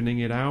evening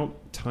it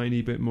out,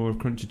 tiny bit more of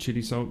crunchy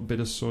chili salt,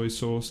 bit of soy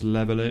sauce,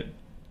 level it.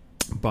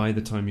 By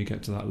the time you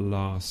get to that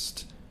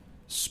last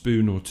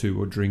spoon or two,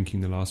 or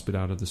drinking the last bit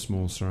out of the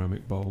small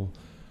ceramic bowl,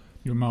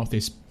 Your mouth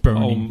is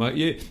burning. oh my,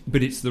 yeah,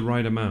 but it's the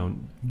right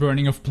amount.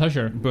 Burning of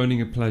pleasure.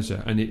 Burning of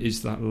pleasure, and it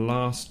is that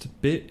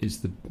last bit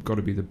is got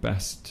to be the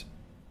best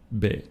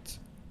bit.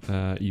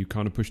 You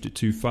kind of pushed it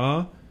too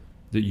far,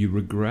 that you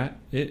regret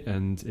it,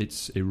 and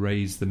it's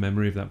erased the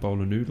memory of that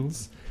bowl of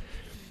noodles.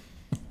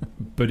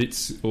 But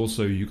it's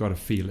also, you got to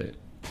feel it.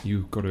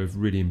 You've got to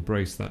really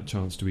embrace that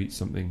chance to eat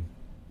something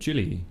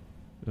chili.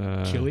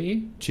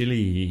 Chili?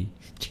 Chili.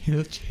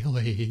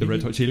 Chili. The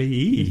red hot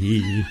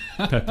chili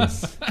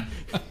peppers.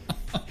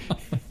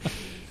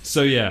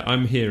 So yeah,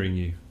 I'm hearing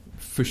you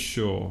for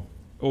sure.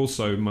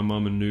 Also, my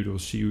mum and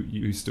noodles, she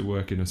used to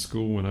work in a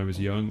school when I was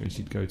young, and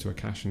she'd go to a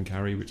cash and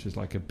carry, which is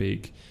like a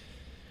big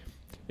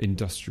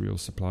industrial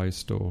supply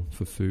store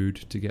for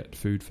food, to get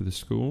food for the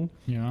school.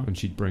 Yeah. And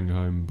she'd bring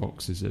home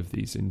boxes of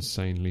these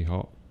insanely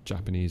hot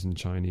Japanese and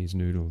Chinese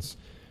noodles,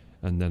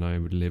 and then I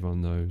would live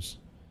on those.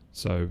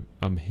 So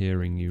I'm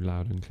hearing you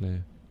loud and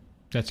clear.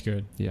 That's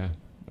good. Yeah.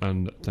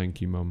 And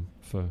thank you, Mum,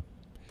 for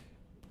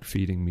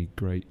feeding me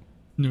great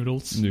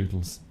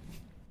Noodles.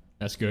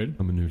 That's good.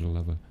 I'm a noodle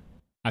lover.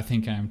 I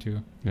think I am too.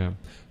 Yeah.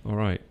 All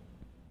right.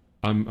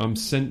 I'm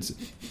sent.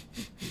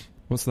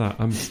 What's that?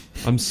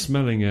 I'm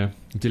smelling a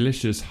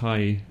delicious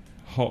high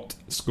hot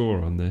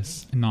score on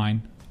this.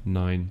 9.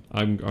 9.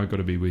 I've got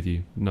to be with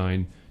you.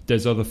 9.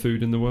 There's other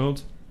food in the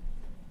world,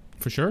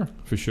 For sure.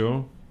 for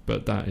sure,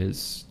 but that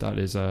is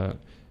a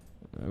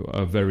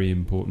very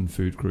important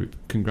food group.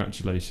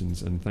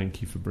 Congratulations, and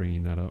thank you for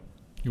bringing that up.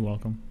 You're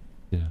welcome.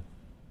 Yeah.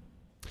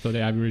 So the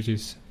average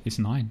is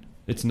 9.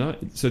 It's not.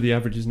 So the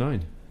average is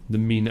 9. The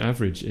mean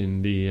average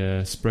in the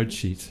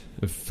spreadsheet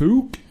of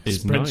Fook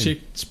is 9.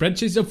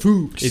 Spreadsheets of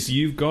Fooks. If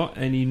you've got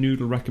any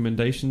noodle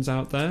recommendations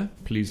out there,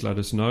 please let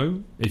us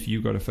know. If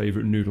you've got a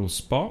favourite noodle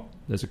spot,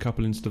 there's a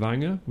couple in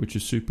Stavanger, which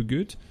is super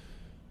good.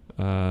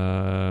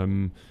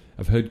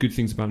 I've heard good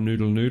things about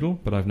Noodle,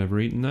 but I've never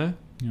eaten there.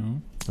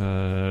 No.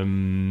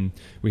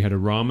 We had a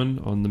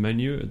ramen on the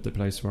menu at the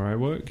place where I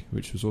work,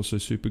 which was also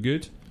super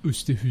good.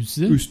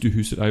 Osterhuset.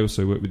 Osterhuset. I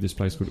also work with this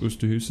place called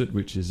Osterhuset,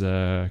 which is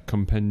a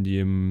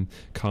compendium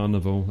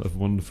carnival of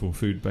wonderful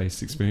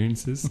food-based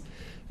experiences.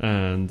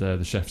 And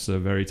the chefs are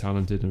very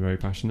talented and very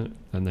passionate,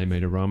 and they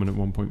made a ramen at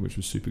one point which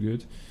was super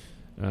good.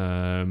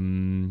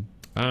 And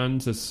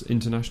there's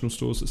international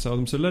stores that sell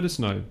them. So let us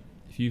know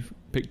if you've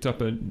picked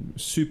up a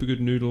super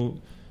good noodle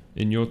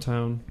in your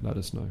town. Let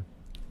us know.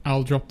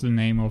 I'll drop the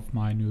name of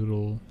my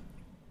noodle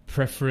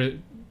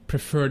preferred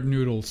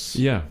noodles.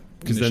 Yeah,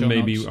 because In the then show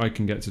maybe notes. I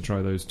can get to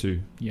try those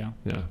too. Yeah,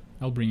 Yeah,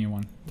 I'll bring you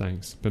one.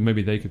 thanks. But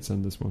maybe they could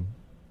send us one.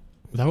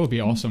 That would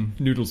be awesome.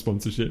 Noodle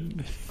sponsorship.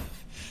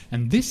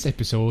 And this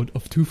episode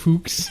of Two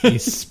Fooks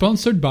is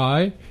sponsored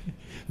by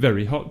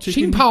Very hot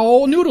chicken.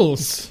 Qingpao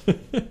Noodles.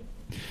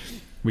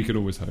 We could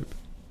always hope.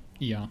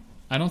 Yeah,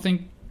 I don't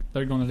think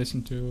they're gonna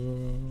listen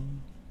to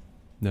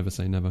Never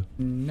say never.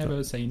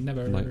 Never Say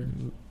Never. Like,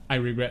 I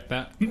regret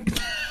that.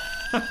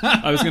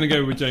 I was going to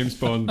go with James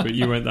Bond, but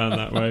you went down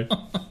that way.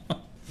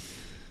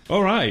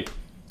 All right.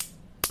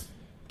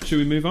 Should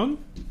we move on?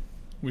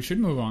 We should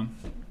move on.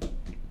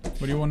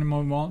 What do you want to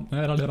move on?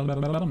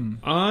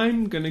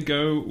 I'm going to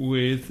go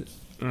with.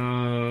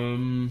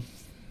 I'm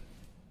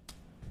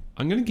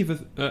going to give a.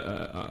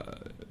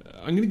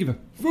 I'm going to give a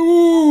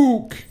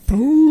fook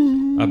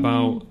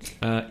about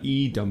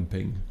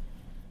e-dumping,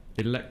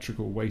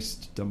 electrical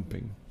waste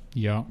dumping.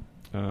 Yeah,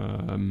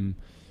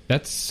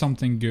 that's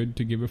something good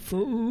to give a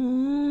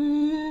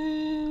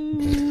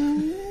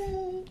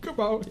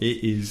about.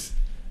 It is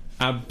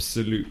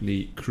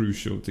absolutely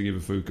crucial to give a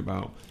fook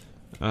about.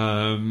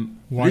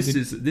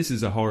 This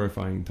is a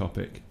horrifying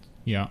topic.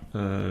 Yeah.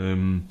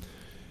 And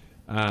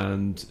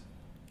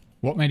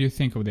what made you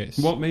think of this?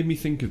 what made me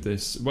think of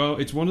this? Well,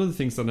 it's one of the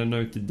things that I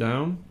noted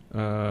down.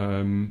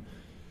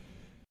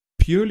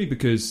 Purely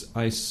because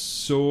I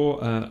saw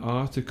an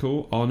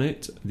article on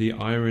it, the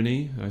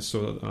irony. I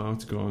saw an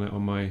article on it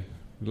on my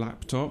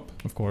laptop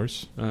Of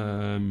course.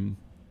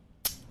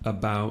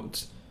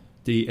 about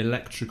the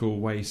electrical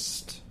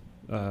waste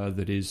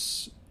that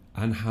is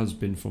and has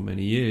been for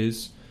many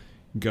years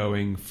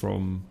going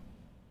from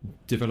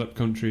developed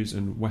countries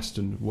and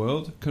Western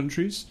world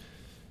countries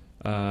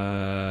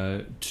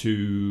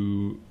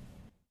to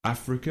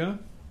Africa,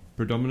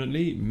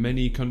 predominantly,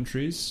 many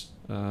countries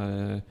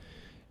in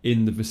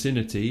the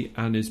vicinity,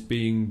 and is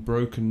being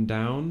broken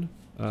down.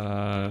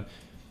 The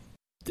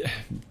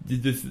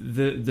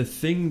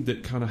thing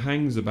that kind of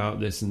hangs about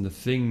this, and the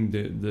thing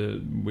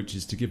that which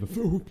is to give a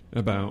fuck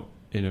about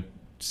in a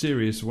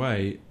serious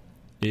way,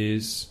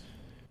 is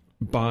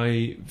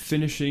by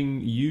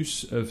finishing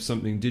use of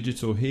something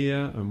digital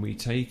here, and we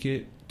take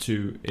it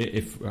to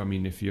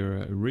if you're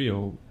a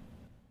real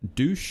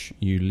douche,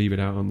 you leave it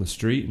out on the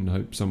street and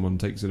hope someone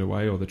takes it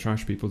away, or the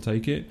trash people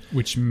take it,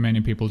 Which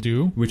many people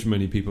do. which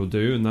many people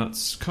do, and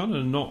that's kind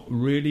of not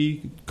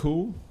really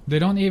cool. They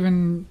don't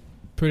even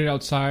put it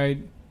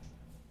outside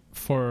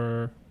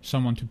for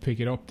someone to pick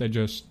it up. They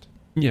just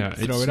Yeah,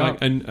 Throw it's it like,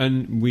 out.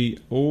 and we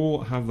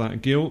all have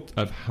that guilt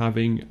of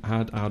having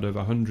had out of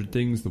 100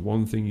 things the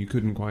one thing you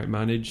couldn't quite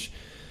manage,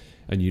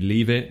 and you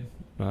leave it.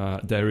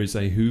 There is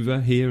a Hoover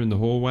here in the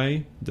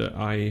hallway that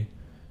I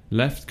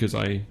left because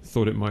I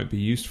thought it might be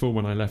useful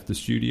when I left the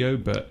studio,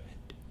 but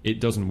it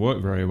doesn't work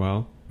very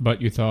well.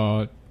 But you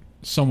thought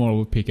someone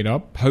will pick it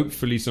up.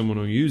 Hopefully someone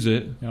will use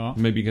it, Yeah.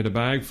 maybe get a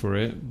bag for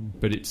it,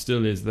 but it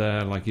still is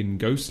there like in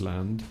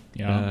Ghostland.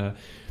 Yeah.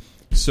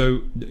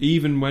 So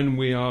even when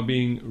we are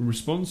being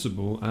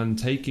responsible and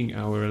taking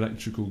our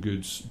electrical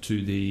goods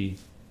to the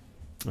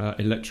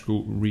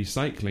electrical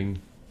recycling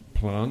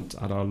plant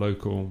at our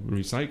local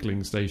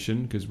recycling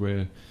station, because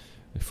we're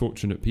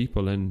fortunate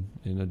people in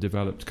a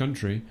developed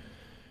country,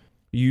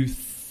 you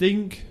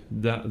think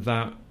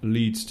that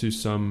leads to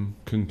some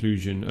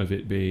conclusion of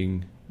it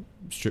being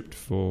stripped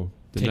for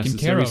the Taken care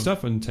necessary of.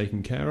 stuff and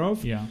taken care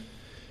of. Yeah.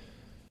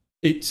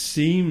 It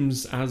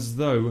seems as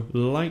though,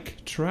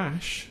 like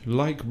trash,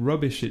 like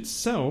rubbish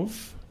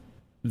itself,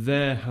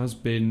 there has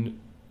been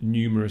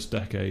numerous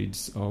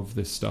decades of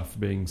this stuff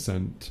being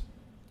sent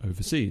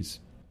overseas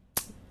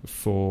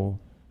for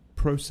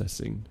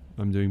processing.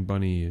 I'm doing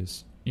bunny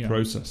ears. Yeah.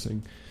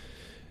 Processing.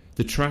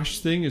 The trash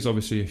thing is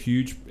obviously a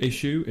huge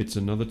issue. It's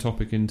another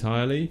topic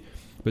entirely.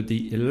 But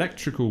the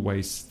electrical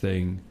waste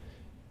thing,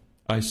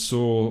 I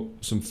saw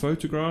some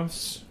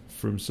photographs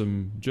from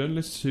some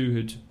journalists who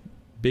had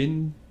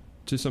been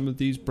to some of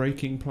these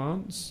breaking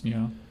plants.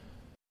 Yeah.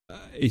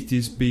 It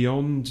is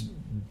beyond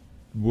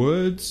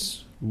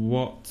words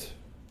what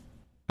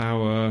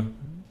our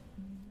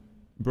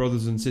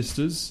brothers and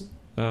sisters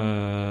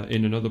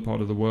in another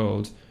part of the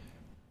world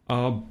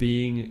are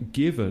being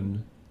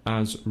given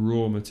as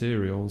raw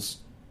materials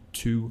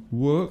to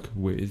work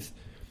with,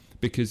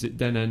 because it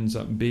then ends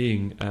up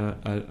being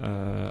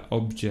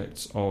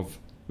objects of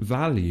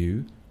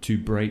value to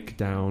break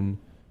down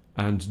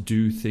and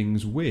do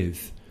things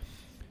with.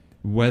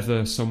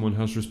 Whether someone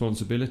has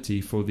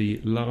responsibility for the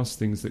last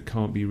things that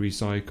can't be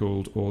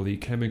recycled or the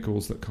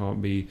chemicals that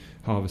can't be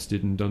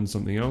harvested and done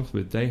something else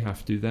with, they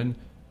have to then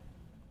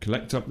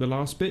collect up the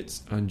last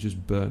bits and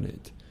just burn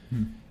it.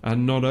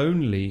 And not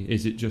only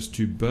is it just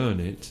to burn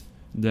it,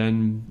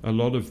 then a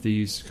lot of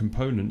these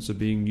components are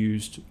being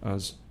used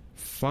as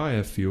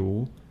fire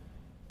fuel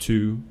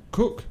to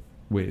cook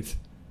with,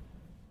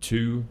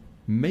 to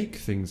make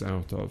things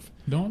out of.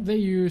 Don't they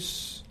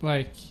use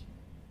like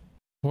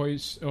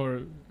poisonous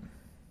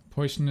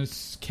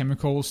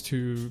chemicals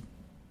to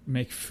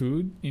make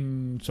food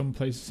in some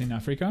places in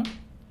Africa?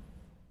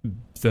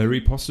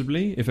 Very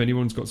possibly. If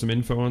anyone's got some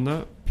info on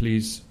that,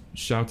 please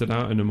shout it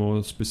out in a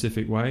more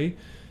specific way.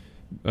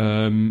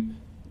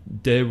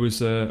 There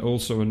was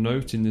also a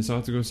note in this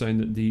article saying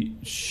that the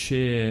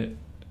sheer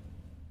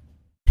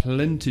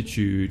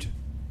plentitude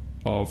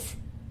of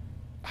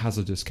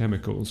hazardous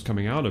chemicals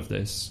coming out of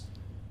this.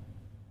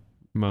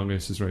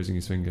 Magnus is raising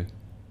his finger.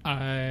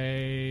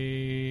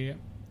 There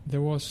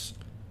was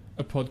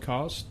a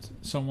podcast.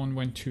 Someone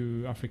went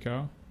to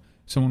Africa,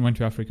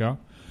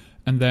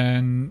 and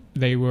then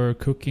they were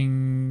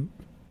cooking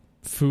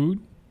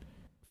food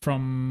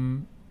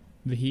from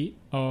the heat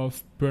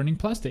of burning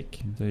plastic.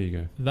 There you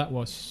go. That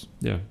was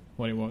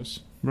what it was.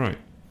 Right.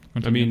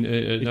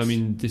 Continue. I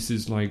mean, this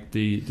is like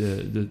the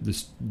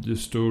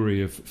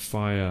story of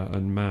fire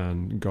and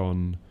man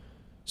gone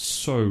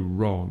so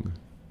wrong.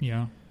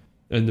 Yeah.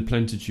 And the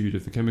plentitude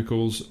of the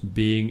chemicals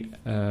being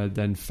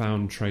then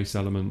found trace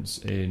elements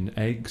in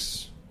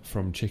eggs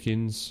from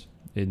chickens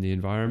in the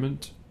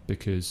environment.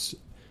 Because,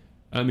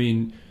 I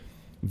mean,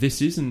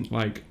 this isn't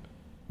like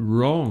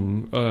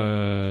wrong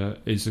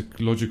is a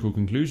logical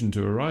conclusion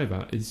to arrive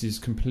at. This is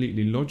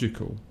completely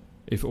logical.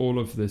 If all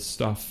of this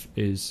stuff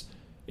is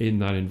in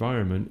that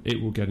environment,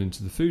 it will get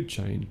into the food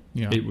chain.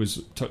 Yeah. It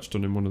was touched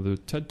on in one of the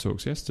TED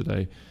Talks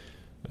yesterday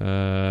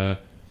that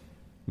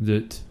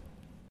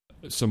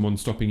someone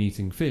stopping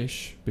eating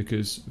fish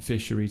because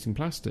fish are eating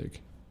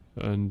plastic,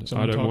 and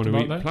Someone I don't want to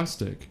talked eat about that?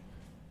 plastic.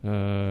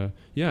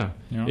 Yeah.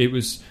 It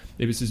was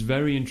this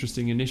very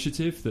interesting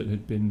initiative that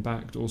had been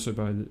backed also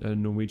by the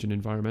Norwegian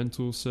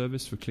Environmental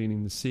Service for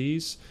cleaning the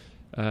seas,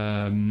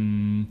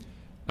 and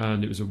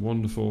it was a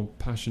wonderful,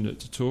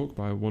 passionate talk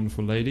by a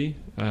wonderful lady,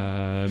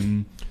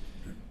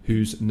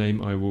 whose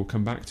name I will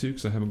come back to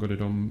because I haven't got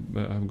it on.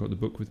 I haven't got the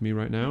book with me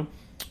right now,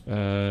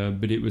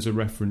 but it was a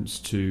reference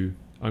to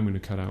I'm going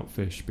to cut out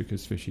fish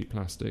because fish eat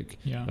plastic,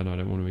 and I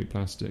don't want to eat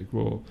plastic.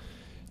 Well,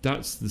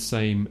 that's the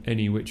same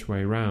any which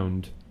way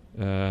round.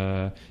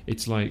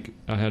 It's like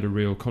I had a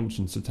real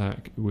conscience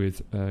attack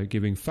with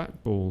giving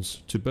fat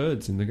balls to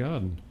birds in the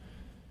garden.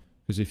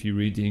 Because if you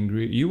read the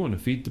ingredient, you want to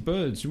feed the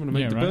birds. You want to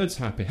make the birds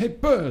happy. Hey,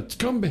 birds,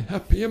 come be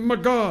happy in my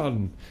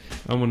garden.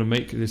 I want to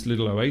make this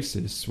little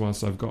oasis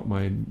whilst I've got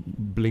my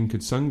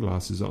blinkered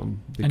sunglasses on.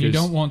 And you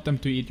don't want them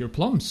to eat your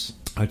plums.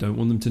 I don't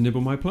want them to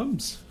nibble my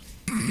plums.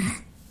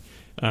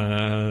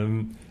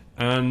 And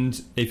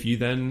if you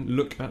then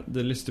look at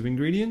the list of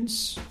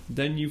ingredients,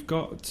 then you've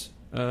got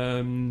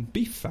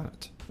beef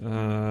fat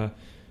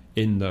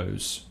in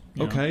those.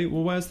 Yeah. Okay,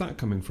 well, where's that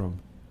coming from?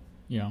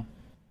 Yeah.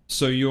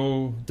 So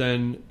you're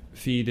then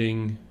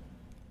feeding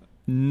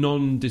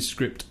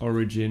nondescript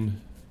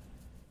origin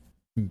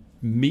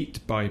meat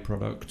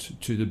byproduct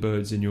to the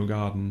birds in your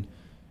garden,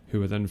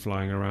 who are then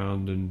flying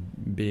around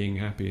and being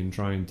happy and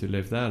trying to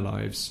live their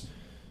lives.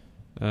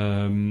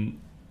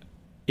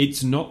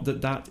 It's not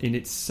that in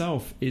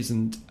itself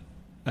isn't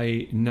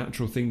a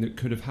natural thing that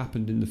could have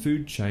happened in the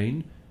food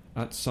chain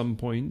at some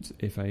point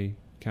if a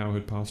cow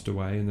had passed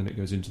away, and then it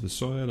goes into the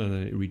soil and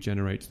then it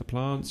regenerates the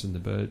plants and the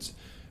birds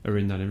are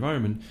in that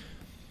environment.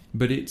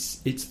 But it's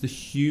the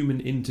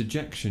human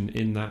interjection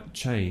in that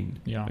chain.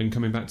 Yeah. And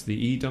coming back to the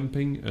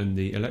e-dumping and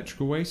the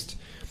electrical waste,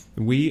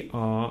 we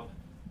are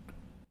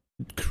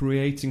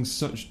creating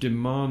such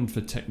demand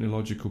for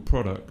technological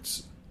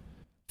products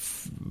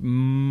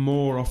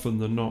more often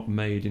than not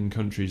made in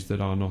countries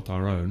that are not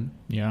our own.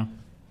 Yeah.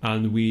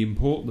 And we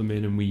import them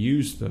in and we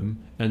use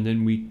them, and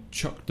then we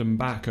chuck them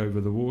back over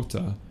the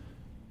water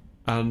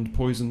and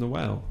poison the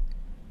well.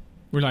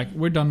 We're like,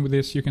 we're done with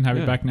this, you can have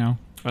it back now.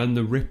 And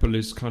the ripple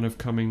is kind of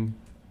coming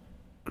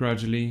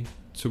gradually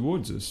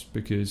towards us,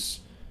 because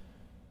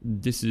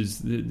this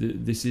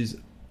is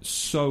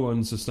so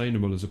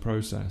unsustainable as a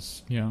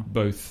process,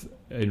 both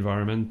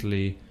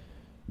environmentally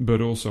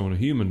but also on a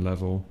human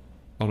level,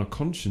 on a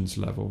conscience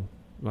level.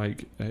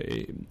 Like,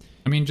 I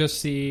mean, just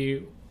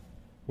see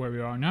where we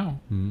are now.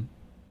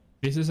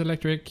 This is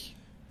electric.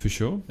 For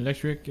sure.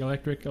 Electric.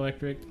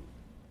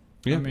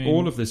 Yeah, I mean,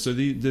 all of this. So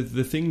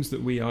the things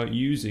that we are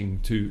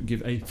using to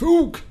give a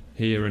fuck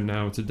here and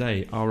now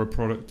today are a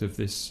product of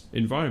this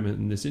environment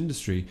and this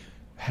industry.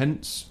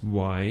 Hence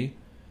why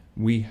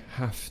we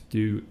have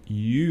to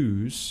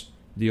use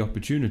the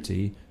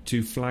opportunity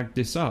to flag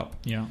this up.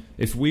 Yeah.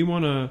 If we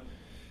want to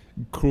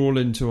crawl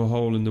into a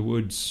hole in the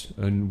woods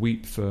and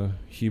weep for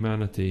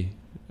humanity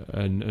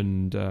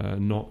and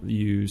not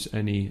use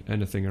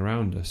anything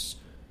around us,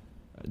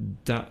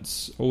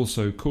 that's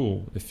also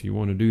cool if you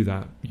want to do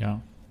that. Yeah.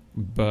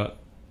 But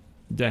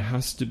there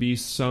has to be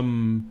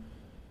some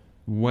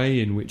way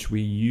in which we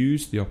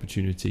use the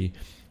opportunity.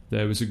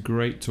 There was a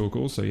great talk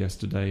also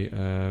yesterday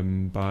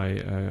by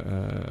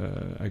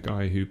a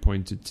guy who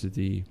pointed to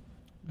the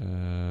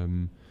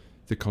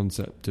the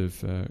concept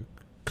of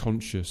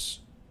conscious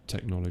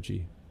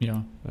technology.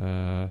 Yeah.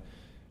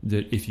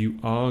 That if you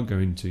are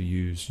going to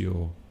use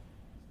your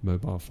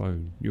mobile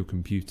phone, your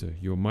computer,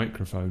 your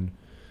microphone,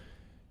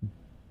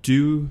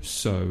 do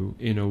so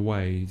in a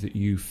way that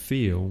you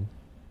feel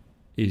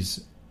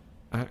is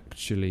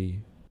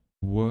actually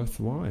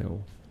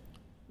worthwhile.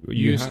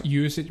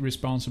 Use it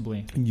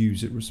responsibly.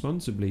 Use it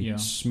responsibly. Yeah.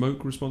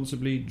 Smoke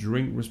responsibly.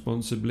 Drink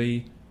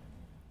responsibly.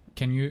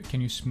 Can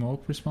you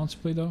smoke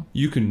responsibly though?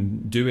 You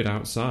can do it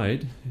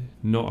outside,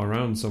 not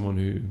around someone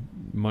who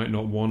might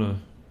not want to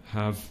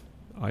have.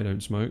 I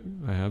don't smoke.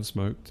 I have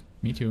smoked.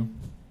 Me too.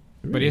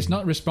 But it's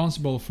not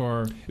responsible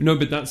for... No,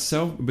 but that's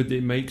self. But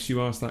it makes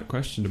you ask that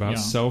question about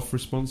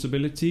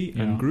self-responsibility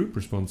and group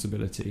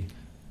responsibility.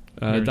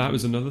 That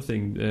was another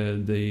thing.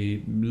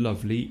 The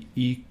lovely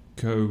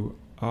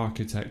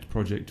eco-architect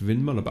project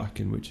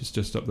Vindmøllebakken, which is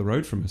just up the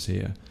road from us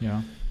here.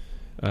 Yeah.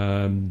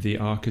 The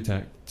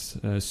architect,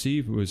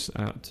 Siv, was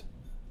at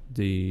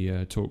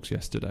the talks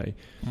yesterday.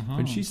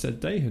 And she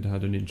said they had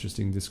an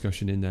interesting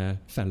discussion in their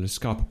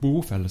fellesskap,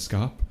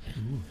 boerfellesskap.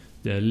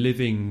 Their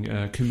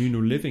living,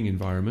 communal living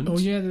environment. Oh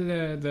yeah,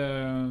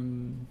 the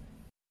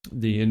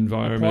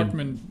environment,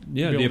 apartment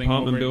the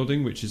apartment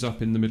building, which is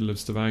up in the middle of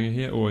Stavanger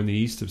here, or in the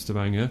east of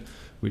Stavanger,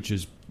 which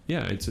is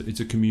it's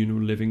a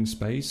communal living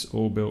space,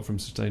 all built from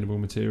sustainable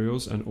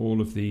materials, and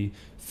all of the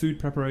food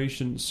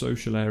preparation,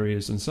 social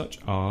areas, and such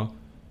are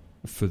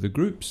for the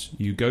groups.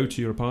 You go to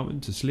your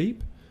apartment to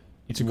sleep.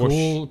 It's a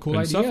cool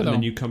idea, stuff, though. And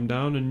then you come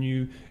down and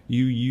you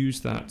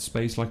use that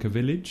space like a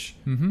village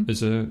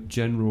as a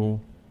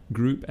general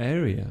group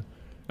area.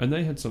 And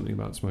they had something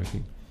about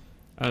smoking,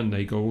 and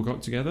they all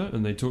got together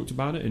and they talked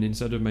about it, and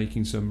instead of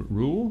making some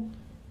rule,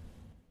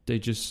 they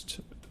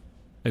just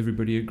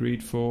everybody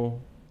agreed for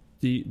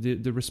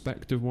the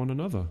respect of one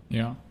another.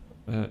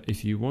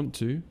 If you want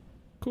to,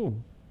 cool,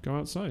 go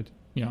outside.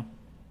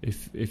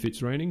 If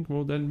it's raining,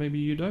 well then maybe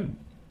you don't,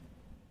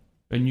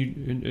 and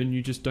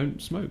you just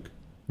don't smoke.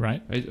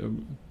 Right.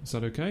 Is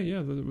that okay?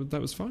 Yeah,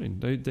 that was fine.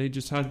 They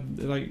just had,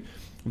 like,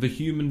 the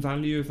human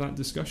value of that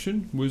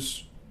discussion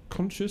was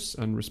conscious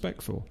and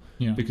respectful,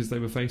 because they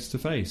were face to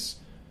face.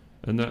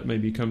 And that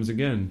maybe comes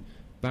again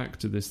back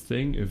to this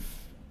thing of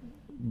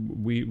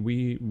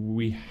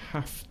we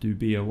have to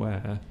be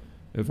aware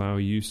of our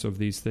use of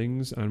these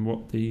things and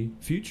what the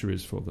future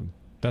is for them.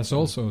 That's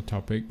also a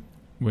topic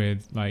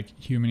with, like,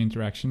 human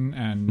interaction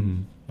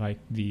and like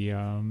the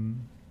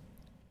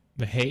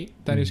hate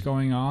that is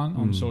going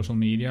on social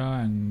media,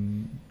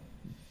 and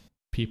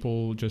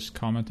people just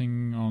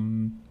commenting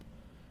on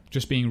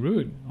just being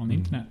rude on the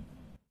internet.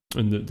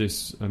 And that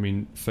this, I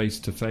mean, face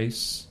to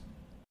face,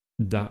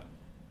 that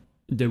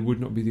there would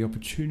not be the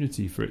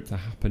opportunity for it to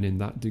happen in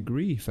that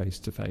degree face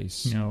to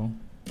face. No.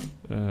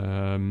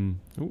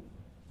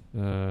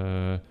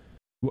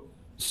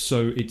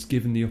 So it's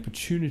given the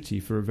opportunity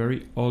for a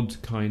very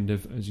odd kind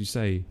of, as you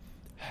say,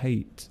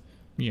 hate.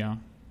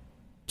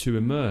 To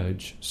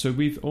emerge. So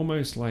we've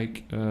almost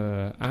like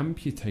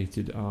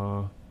amputated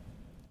our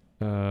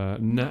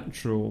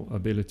natural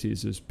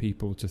abilities as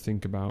people to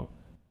think about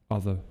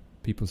other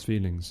people's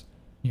feelings,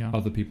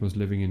 other people's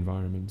living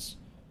environments,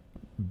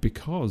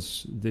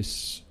 because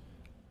this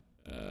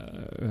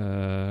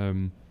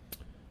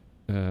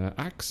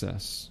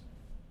access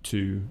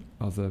to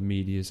other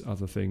medias,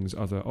 other things,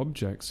 other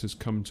objects has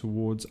come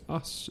towards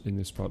us in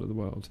this part of the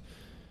world.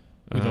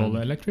 With all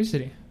the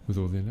electricity.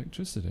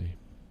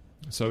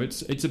 So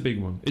it's a big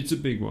one. It's a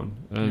big one.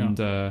 And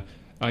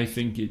I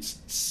think it's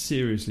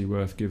seriously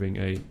worth giving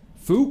a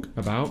fook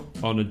about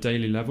on a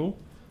daily level.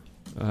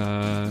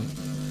 A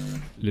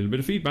little bit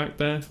of feedback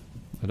there.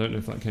 I don't know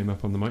if that came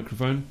up on the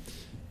microphone.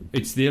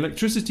 It's the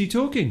electricity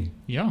talking.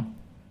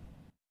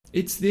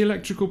 It's the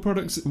electrical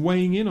products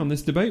weighing in on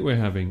this debate we're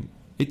having.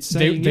 It's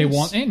saying they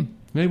want in.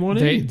 They want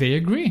in. They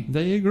agree.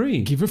 They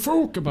agree. Give a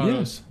fuck about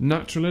us.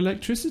 Natural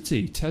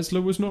electricity.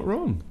 Tesla was not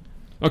wrong.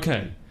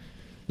 Okay,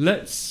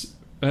 let's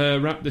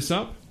wrap this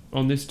up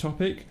on this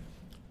topic.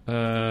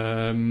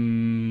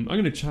 I'm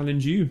going to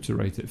challenge you to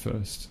rate it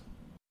first.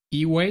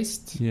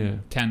 E-waste?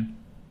 10.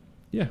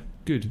 Yeah,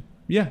 good.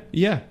 Yeah.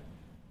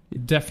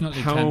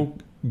 Definitely 10. How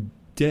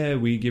dare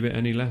we give it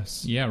any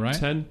less? Yeah,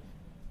 right.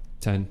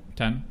 10.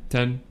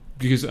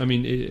 Because, I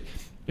mean,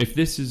 if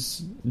this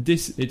is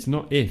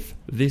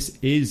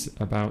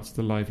about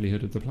the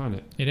livelihood of the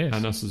planet. It is.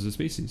 And us as a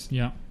species.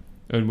 Yeah.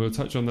 And we'll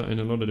touch on that in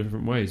a lot of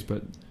different ways,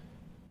 but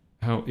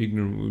how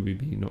ignorant would we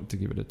be not to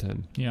give it a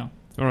 10? Yeah.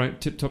 All right,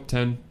 tip-top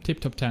 10.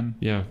 Tip-top 10.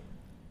 Yeah.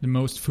 The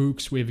most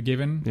fooks we've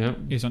given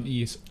is on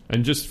E's.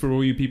 And just for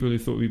all you people who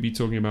thought we'd be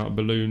talking about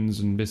balloons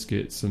and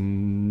biscuits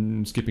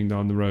and skipping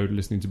down the road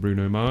listening to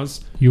Bruno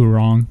Mars, you were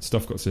wrong.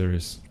 Stuff got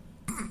serious.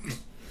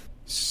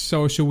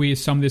 So, should we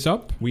sum this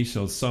up? We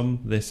shall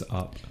sum this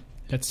up.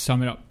 Let's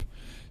sum it up.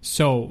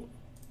 So,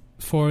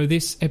 for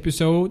this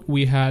episode,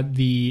 we had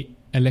the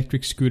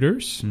electric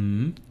scooters,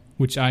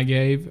 which I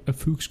gave a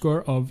fook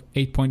score of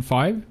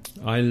 8.5.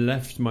 I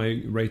left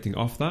my rating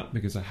off that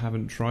because I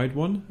haven't tried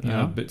one.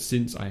 But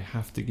since I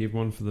have to give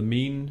one for the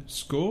mean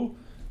score,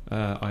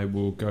 I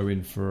will go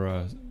in for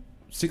a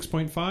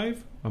 6.5.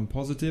 I'm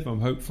positive,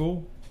 I'm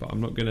hopeful, but I'm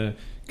not going to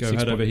go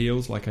head over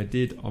heels like I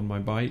did on my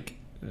bike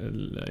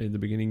in the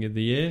beginning of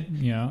the year.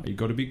 Yeah. You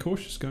got to be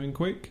cautious going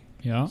quick.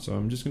 Yeah. So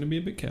I'm just going to be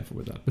a bit careful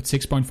with that. But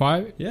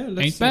 6.5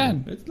 ain't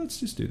bad. Let's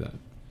just do that.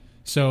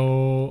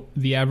 So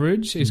the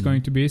average is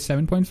going to be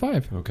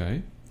 7.5.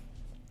 Okay.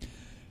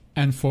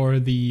 And for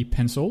the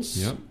pencils,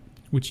 Yep.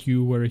 which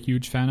you were a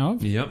huge fan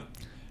of, Yep.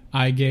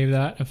 I gave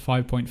that a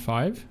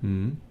 5.5,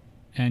 Mm.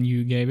 and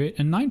you gave it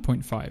a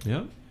 9.5.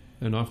 Yep.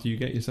 And after you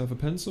get yourself a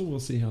pencil, we'll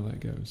see how that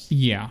goes.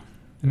 Yeah.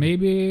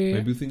 Maybe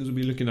things will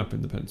be looking up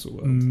in the pencil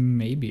world.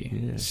 Maybe.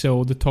 Yeah.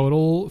 So the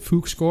total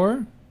Fuchs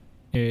score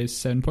is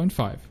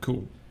 7.5.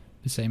 Cool.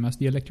 The same as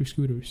the electric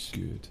scooters.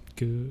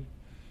 Good.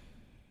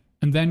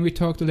 And then we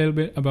talked a little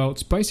bit about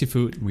spicy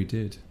food, We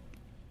did.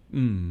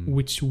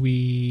 which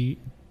we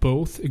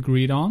both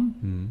agreed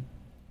on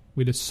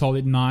with a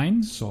solid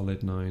 9.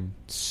 Solid 9.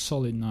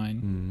 Solid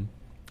 9.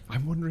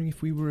 I'm wondering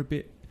if we were a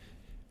bit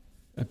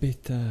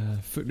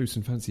footloose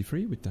and fancy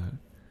free with that.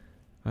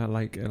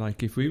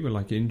 Like if we were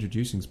like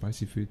introducing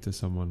spicy food to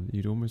someone,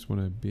 you'd almost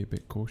want to be a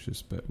bit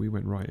cautious. But we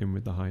went right in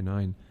with the high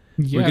 9.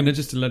 Yeah. We're gonna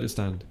just let it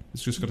stand.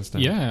 It's just got to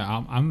stand.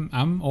 Yeah,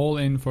 I'm all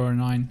in for a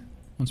 9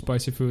 on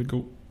spicy food.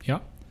 Cool. Yeah.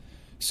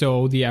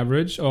 So the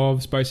average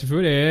of spicy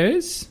food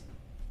is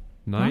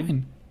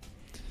 9.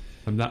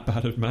 I'm that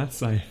bad at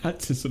maths. I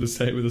had to sort of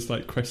say it with a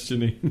slight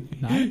questioning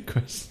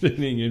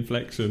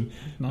inflection.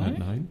 9.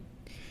 9.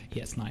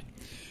 Yes, 9.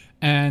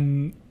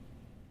 And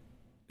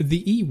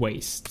the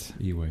e-waste.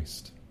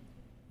 E-waste.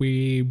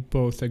 We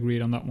both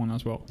agreed on that one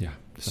as well. Yeah.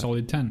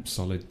 Solid 10.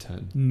 Solid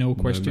 10. No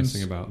questions. No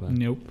messing about that.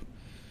 Nope.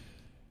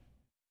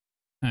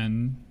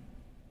 And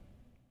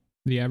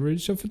the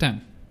average of a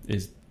 10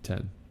 is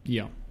 10.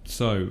 Yeah.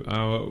 So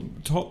our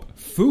top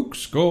Fuchs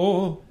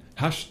score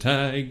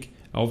hashtag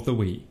of the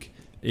week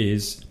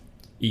is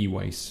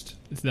e-waste.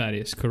 That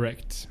is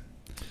correct.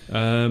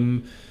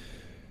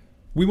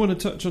 We want to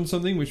touch on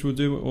something which we'll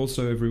do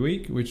also every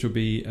week, which will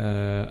be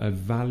a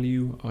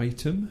value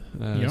item,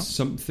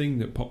 something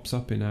that pops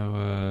up in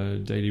our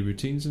daily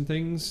routines and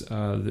things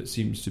that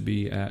seems to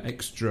be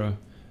extra,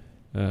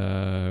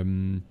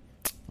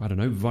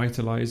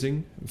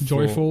 vitalizing,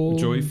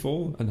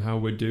 joyful, and how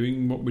we're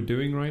doing what we're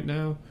doing right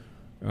now.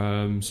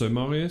 So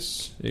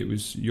Marius, it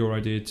was your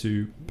idea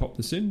to pop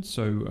this in,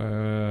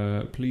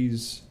 so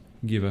please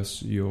give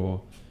us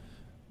your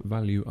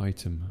value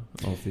item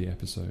of the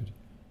episode.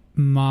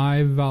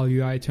 My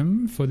value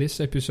item for this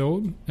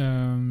episode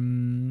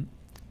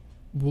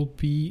will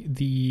be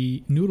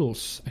the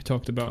noodles I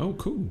talked about. Oh,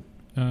 cool.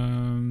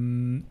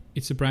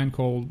 It's a brand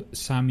called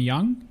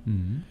Samyang.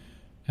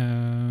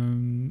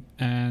 And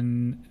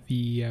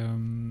the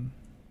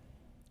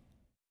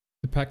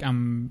pack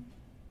I'm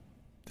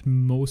the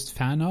most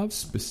fan of.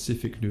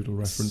 Specific noodle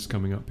reference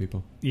coming up,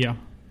 people. Yeah.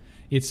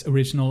 It's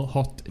original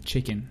hot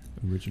chicken.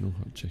 Original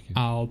hot chicken.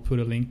 I'll put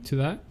a link to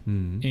that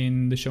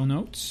in the show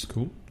notes.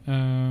 Cool.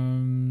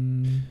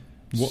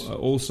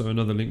 Also,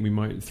 another link we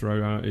might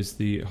throw out is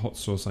the hot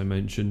sauce I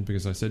mentioned,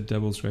 because I said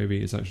devil's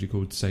gravy. It's actually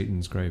called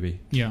Satan's gravy.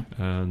 Yeah.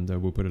 And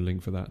we'll put a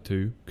link for that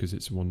too, because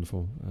it's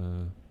wonderful.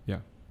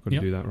 Got to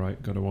do that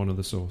right. Got to honour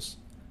the sauce.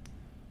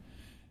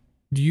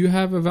 Do you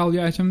have a value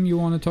item you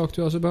want to talk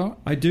to us about?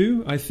 I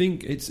do. I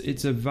think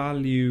it's a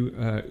value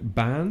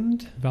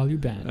band. Value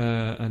band.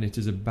 And it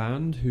is a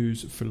band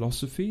whose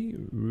philosophy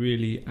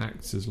really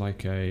acts as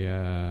like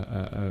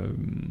a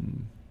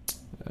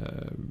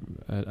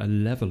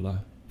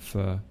leveler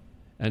for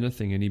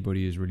anything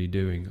anybody is really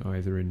doing,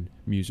 either in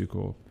music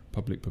or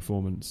public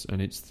performance,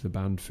 and it's the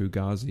band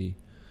Fugazi.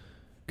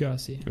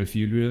 If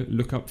you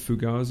look up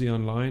Fugazi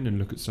online and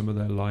look at some of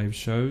their live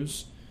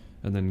shows,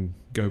 and then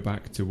go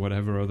back to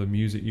whatever other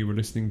music you were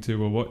listening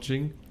to or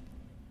watching,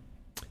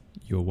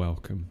 you're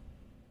welcome.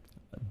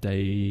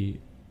 They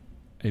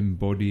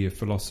embody a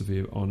philosophy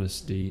of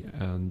honesty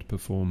and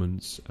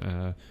performance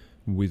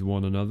with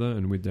one another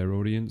and with their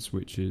audience,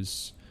 which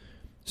is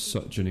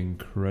such an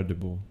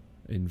incredible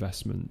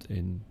investment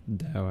in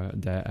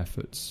their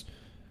efforts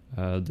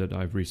that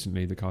I've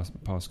recently, the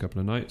past couple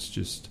of nights,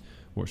 just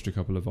watched a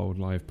couple of old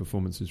live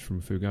performances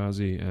from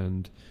Fugazi,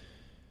 and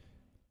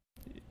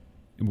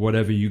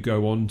whatever you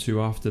go on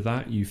to after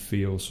that, you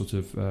feel sort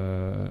of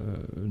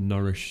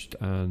nourished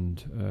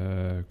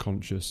and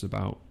conscious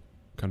about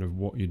kind of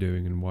what you're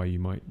doing and why you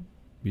might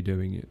be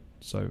doing it.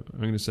 So I'm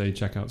going to say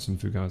check out some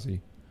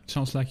Fugazi.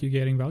 Sounds like you're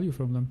getting value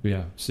from them.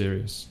 Yeah,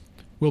 serious.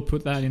 We'll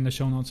put that in the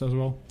show notes as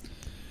well.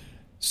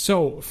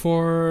 So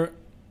for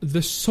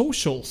the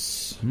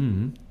socials,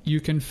 you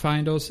can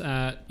find us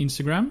at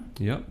Instagram.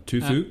 Yeah,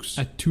 Two Fuchs.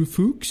 At Two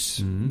Fuchs,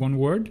 one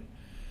word.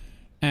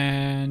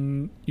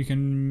 And you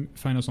can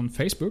find us on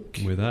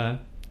Facebook. We're there.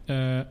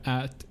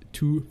 At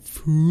Two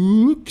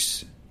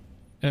Fuchs.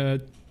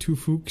 Two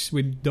Fuchs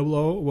with double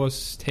O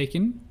was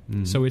taken.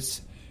 So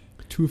it's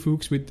Two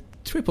Fuchs with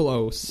triple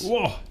O's.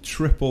 Whoa,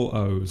 triple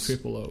O's.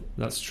 Triple O.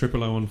 That's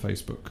triple O on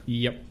Facebook.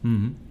 Yep.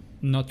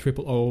 Not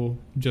triple O,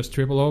 just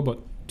triple O, but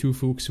Two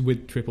Fuchs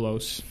with triple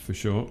O's. For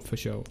sure. For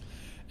sure.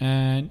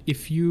 And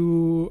if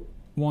you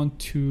want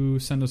to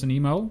send us an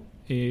email,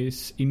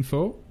 is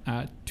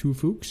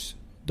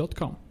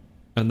info@twofooks.com.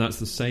 And that's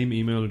the same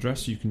email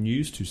address you can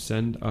use to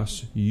send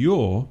us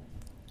your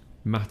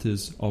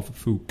matters of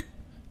Fook.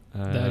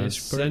 That is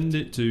send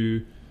it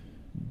to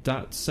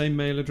that same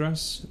mail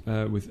address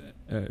with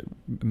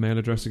mail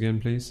address again,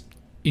 please.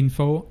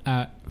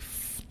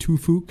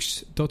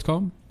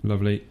 info@twofooks.com.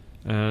 Lovely.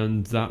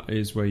 And that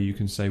is where you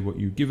can say what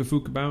you give a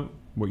Fook about,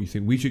 what you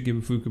think we should give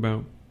a Fook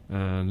about,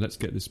 and let's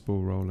get this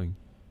ball rolling.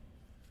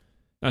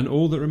 And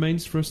all that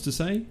remains for us to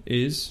say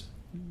is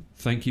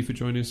thank you for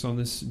joining us on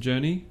this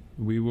journey.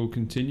 We will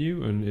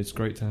continue, and it's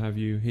great to have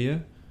you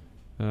here.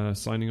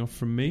 Signing off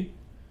from me.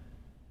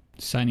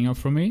 Signing off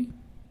from me.